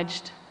forces are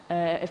managed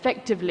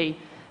effectively,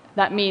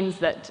 that means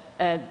that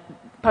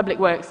public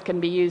works can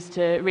be used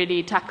to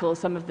really tackle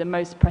some of the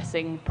most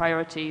pressing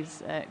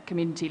priorities at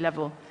community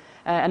level.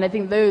 And I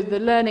think the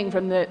learning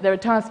from there are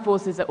task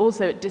forces are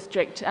also at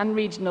district and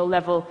regional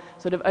level,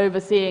 sort of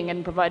overseeing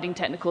and providing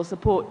technical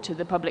support to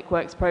the public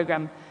works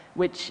programme,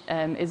 which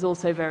is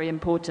also very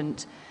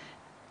important.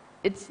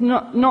 It's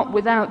not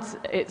without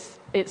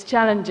its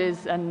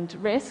challenges and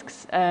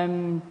risks.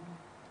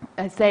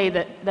 I say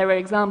that there are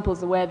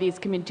examples where these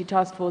community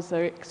task forces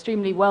are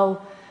extremely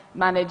well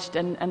managed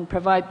and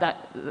provide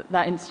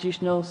that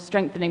institutional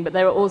strengthening, but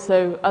there are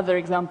also other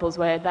examples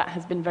where that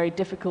has been very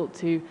difficult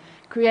to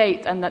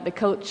create, and that the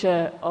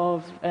culture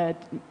of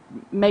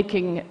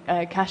making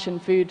cash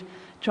and food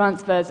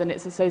transfers and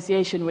its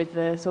association with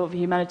the sort of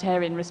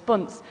humanitarian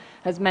response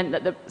has meant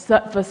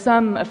that for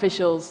some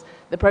officials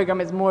the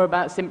program is more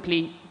about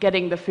simply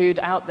getting the food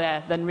out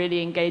there than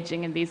really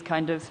engaging in these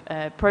kind of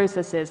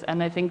processes.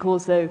 And I think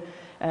also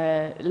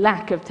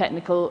lack of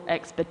technical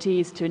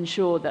expertise to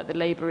ensure that the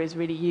labour is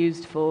really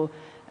used for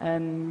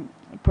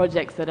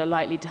projects that are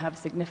likely to have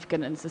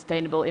significant and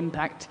sustainable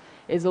impact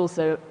is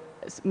also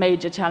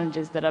major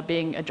challenges that are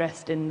being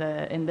addressed in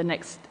the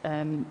next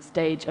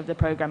stage of the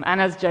programme.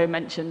 And as Joe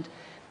mentioned,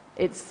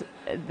 it's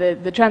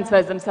the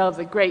transfers themselves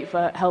are great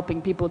for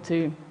helping people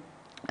to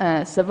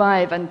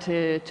survive and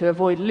to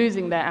avoid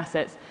losing their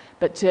assets,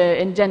 but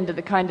to engender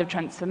the kind of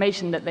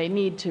transformation that they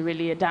need to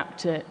really adapt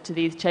to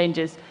these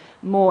changes,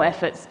 more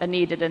efforts are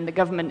needed, and the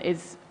government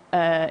is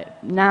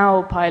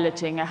now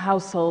piloting a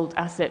household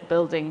asset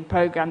building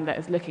programme that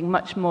is looking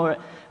much more at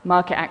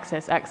market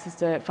access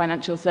to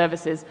financial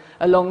services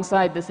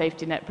alongside the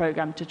safety net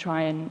programme to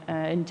try and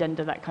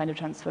engender that kind of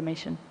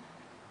transformation.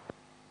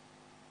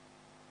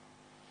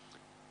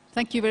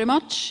 Thank you very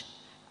much.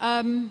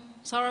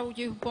 Sarah, would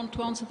you want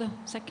to answer the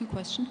second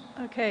question?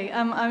 Okay,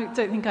 I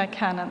don't think I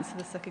can answer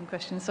the second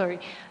question, sorry.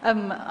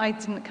 I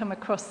didn't come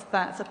across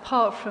that.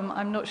 Apart from,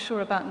 I'm not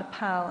sure about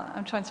Nepal.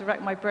 I'm trying to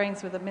rack my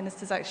brains whether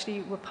ministers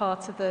actually were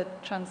part of the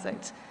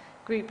Transect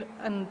group.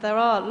 And there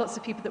are lots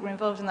of people that were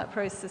involved in that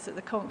process at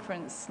the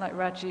conference, like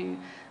Raju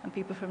and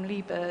people from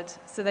Leebird.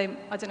 So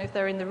I don't know if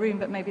they're in the room,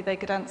 but maybe they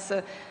could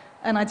answer.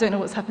 And I don't know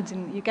what's happened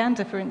in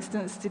Uganda, for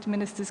instance. Did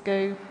ministers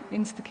go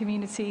into the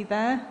community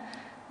there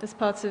as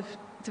part of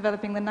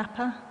developing the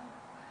NAPA?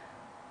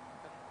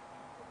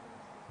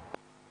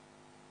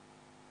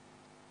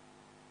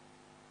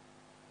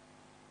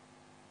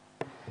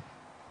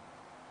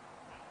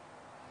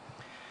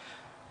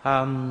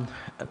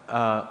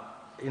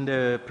 In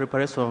the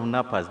preparation of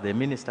NAPAs, the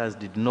ministers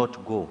did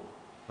not go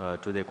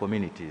to the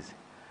communities.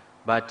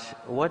 But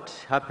what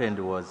happened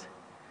was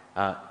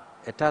a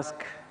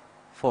task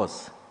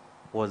force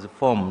was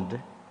formed,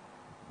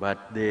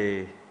 but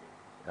they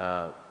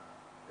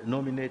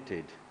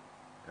nominated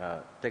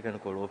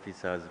technical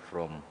officers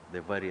from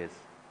the various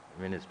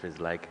ministries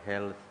like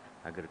health,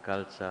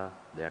 agriculture,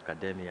 the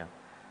academia.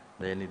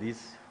 Then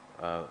these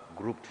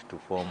grouped to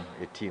form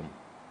a team,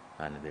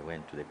 and they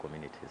went to the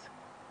communities.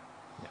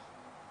 Yeah.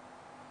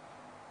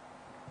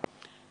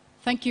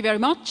 Thank you very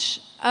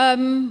much.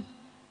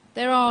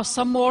 There are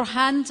some more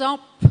hands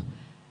up.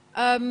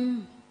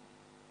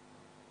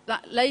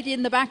 That lady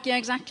in the back, yeah,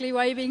 exactly,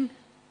 waving.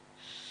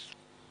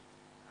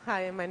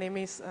 Hi, my name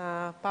is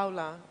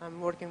Paula. I'm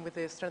working with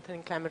the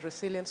Strengthening Climate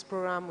Resilience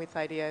program with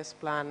IDS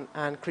Plan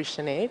and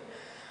Christian Aid.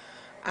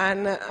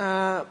 And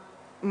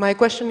my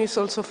question is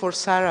also for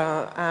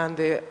Sarah and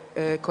the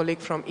colleague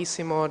from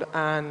EasyMod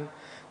and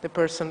the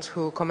persons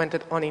who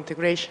commented on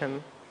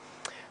integration.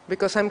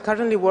 Because I'm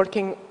currently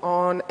working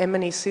on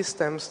M&E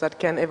systems that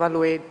can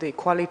evaluate the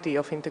quality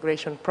of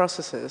integration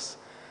processes.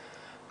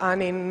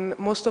 And in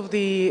most of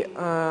the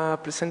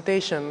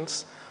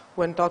presentations,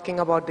 when talking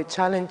about the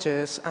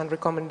challenges and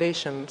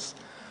recommendations,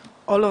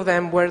 all of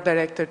them were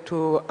directed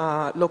to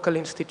local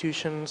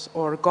institutions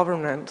or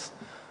governments.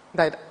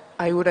 That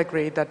I would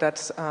agree that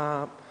that's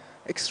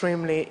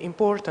extremely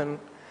important.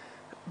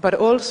 But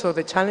also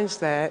the challenge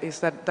there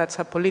is that that's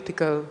a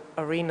political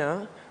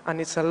arena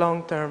and it's a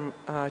long-term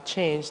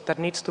change that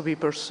needs to be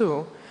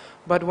pursued.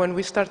 But when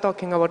we start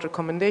talking about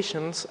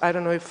recommendations, I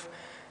don't know if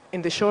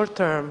in the short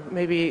term,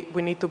 maybe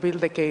we need to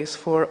build a case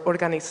for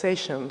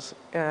organizations,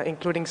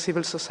 including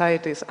civil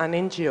societies and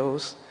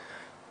NGOs,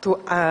 to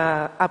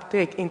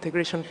uptake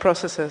integration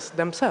processes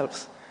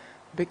themselves.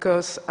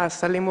 Because, as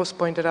Salim was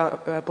pointed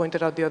out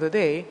the other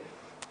day,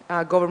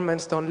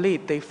 governments don't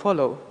lead, they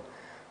follow.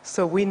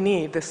 So we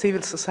need the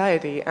civil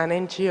society and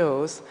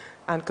NGOs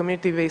and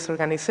community-based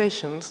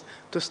organizations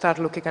to start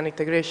looking at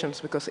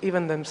integrations, because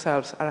even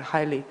themselves are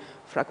highly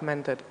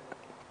fragmented.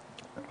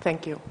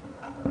 Thank you.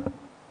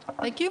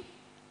 Thank you.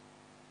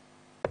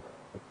 I'm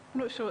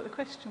not sure what the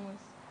question was.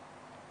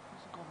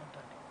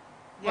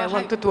 Yeah, I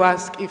wanted to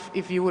ask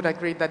if you would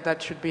agree that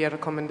that should be a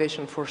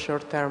recommendation for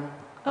short-term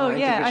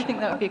yeah, I think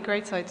that would be a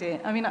great idea.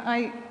 I mean,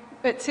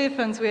 at Tier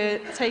Funds, we're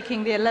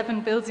taking the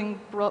 11 building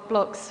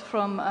blocks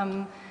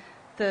from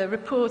the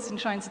report and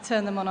trying to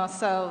turn them on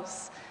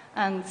ourselves.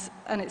 And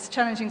it's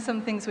challenging.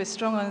 Some things we're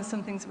strong on and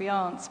some things we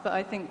aren't. But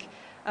I think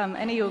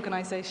any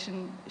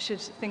organisation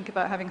should think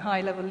about having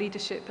high-level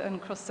leadership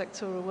and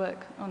cross-sectoral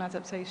work on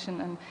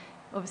adaptation and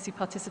obviously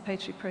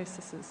participatory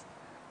processes.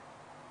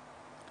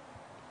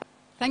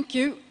 Thank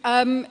you.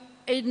 In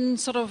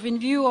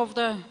view of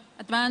the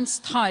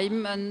advanced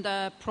time and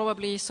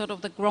probably sort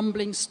of the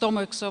grumbling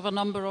stomachs of a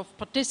number of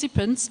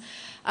participants,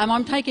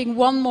 I'm taking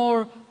one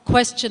more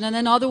question, and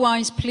then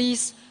otherwise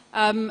please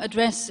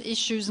address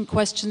issues and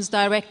questions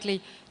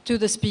directly to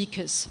the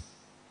speakers.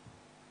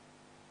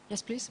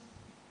 Yes, please.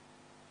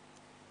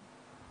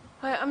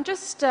 Hi, I'm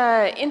just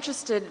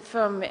interested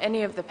from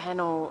any of the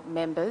panel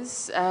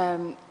members,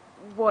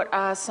 what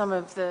are some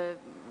of the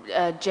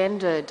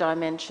gender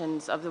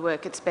dimensions of the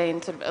work? It's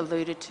been sort of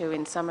alluded to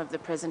in some of the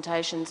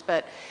presentations,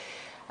 but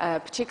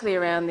particularly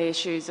around the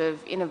issues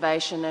of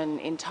innovation and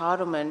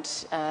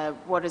entitlement,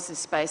 what is the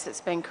space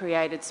that's been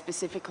created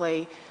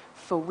specifically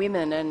for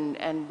women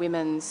and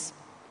women's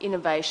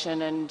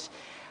innovation and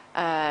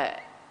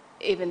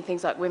even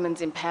things like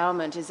women's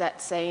empowerment? Is that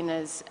seen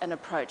as an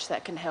approach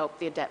that can help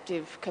the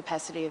adaptive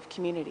capacity of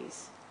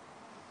communities?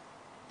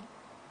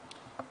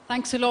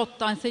 Thanks a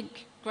lot. I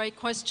think great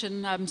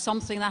question,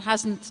 something that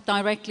hasn't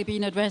directly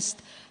been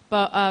addressed,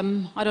 but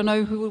I don't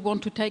know who would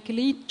want to take a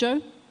lead.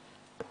 Joe?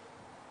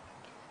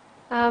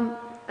 I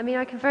mean,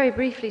 I can very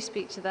briefly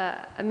speak to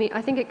that. I mean,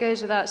 I think it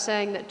goes without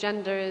saying that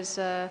gender is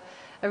a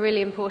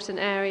really important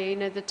area. You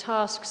know, the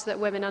tasks that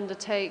women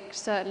undertake,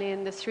 certainly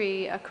in the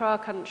 3 Accra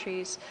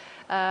countries,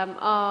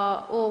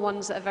 are all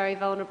ones that are very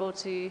vulnerable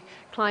to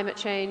climate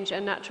change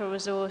and natural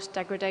resource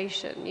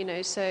degradation. You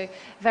know, so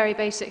very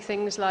basic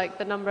things like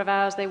the number of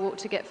hours they walk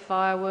to get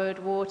firewood,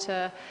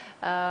 water.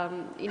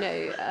 You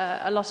know,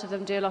 a lot of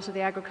them do a lot of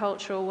the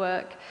agricultural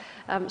work.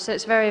 So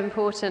it's very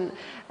important.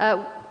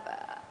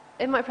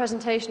 In my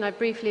presentation, I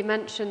briefly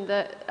mentioned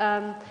that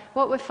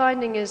what we're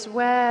finding is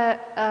where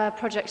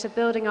projects are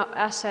building up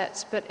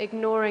assets but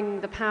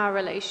ignoring the power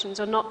relations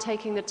or not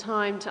taking the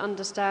time to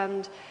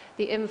understand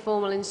the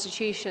informal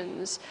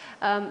institutions,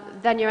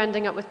 then you're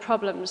ending up with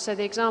problems. So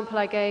the example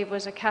I gave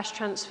was a cash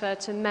transfer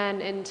to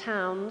men in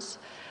towns,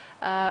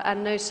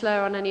 and no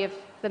slur on any of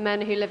the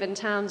men who live in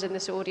towns in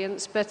this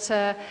audience, but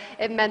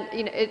it meant,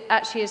 you know, it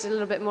actually is a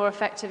little bit more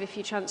effective if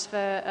you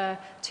transfer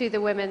to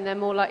the women. They're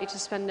more likely to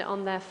spend it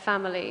on their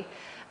family.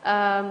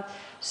 There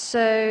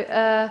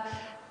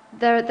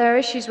are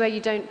issues where you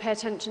don't pay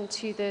attention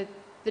to the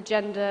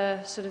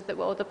gender sort of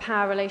or the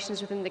power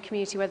relations within the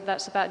community, whether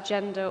that's about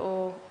gender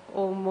or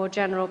more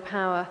general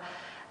power.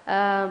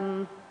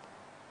 Yeah,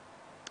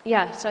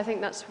 so I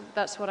think that's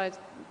what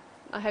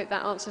I hope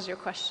that answers your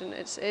question.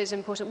 It is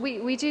important.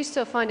 We do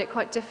still find it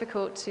quite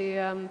difficult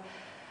to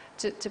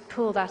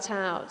pull that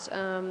out.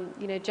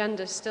 You know,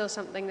 gender is still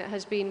something that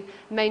has been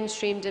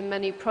mainstreamed in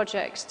many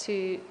projects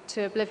to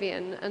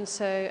oblivion, and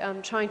so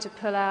trying to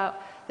pull out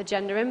the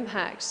gender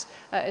impacts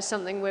is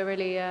something we're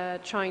really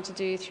trying to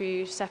do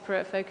through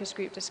separate focus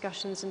group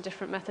discussions and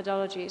different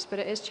methodologies, but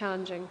it is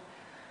challenging.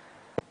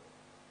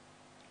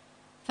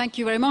 Thank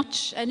you very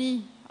much.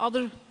 Any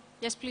other?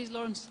 Yes, please,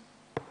 Lawrence.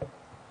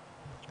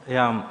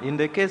 Yeah, in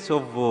the case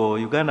of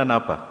Uganda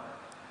Napa,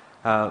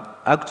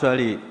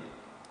 actually,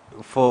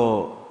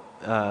 for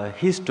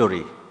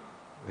historical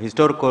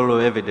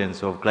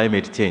evidence of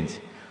climate change,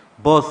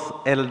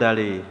 both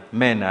elderly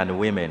men and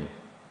women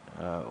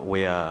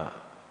were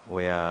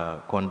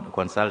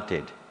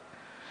consulted,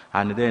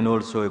 and then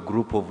also a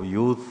group of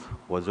youth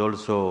was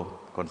also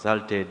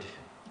consulted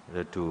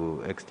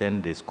to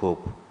extend the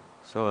scope.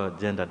 So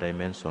gender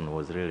dimension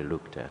was really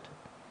looked at.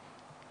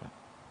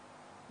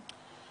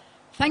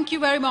 Thank you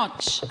very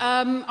much.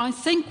 I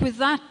think with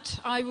that,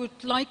 I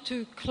would like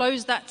to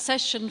close that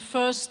session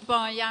first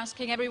by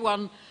asking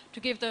everyone to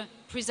give the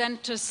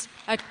presenters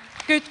a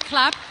good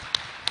clap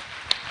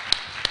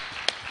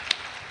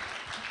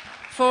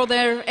for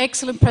their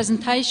excellent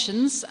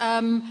presentations.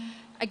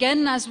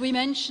 Again, as we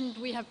mentioned,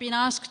 we have been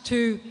asked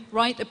to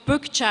write a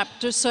book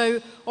chapter,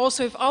 so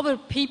also if other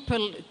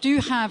people do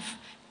have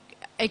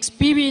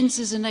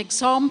experiences and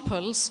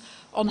examples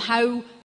on how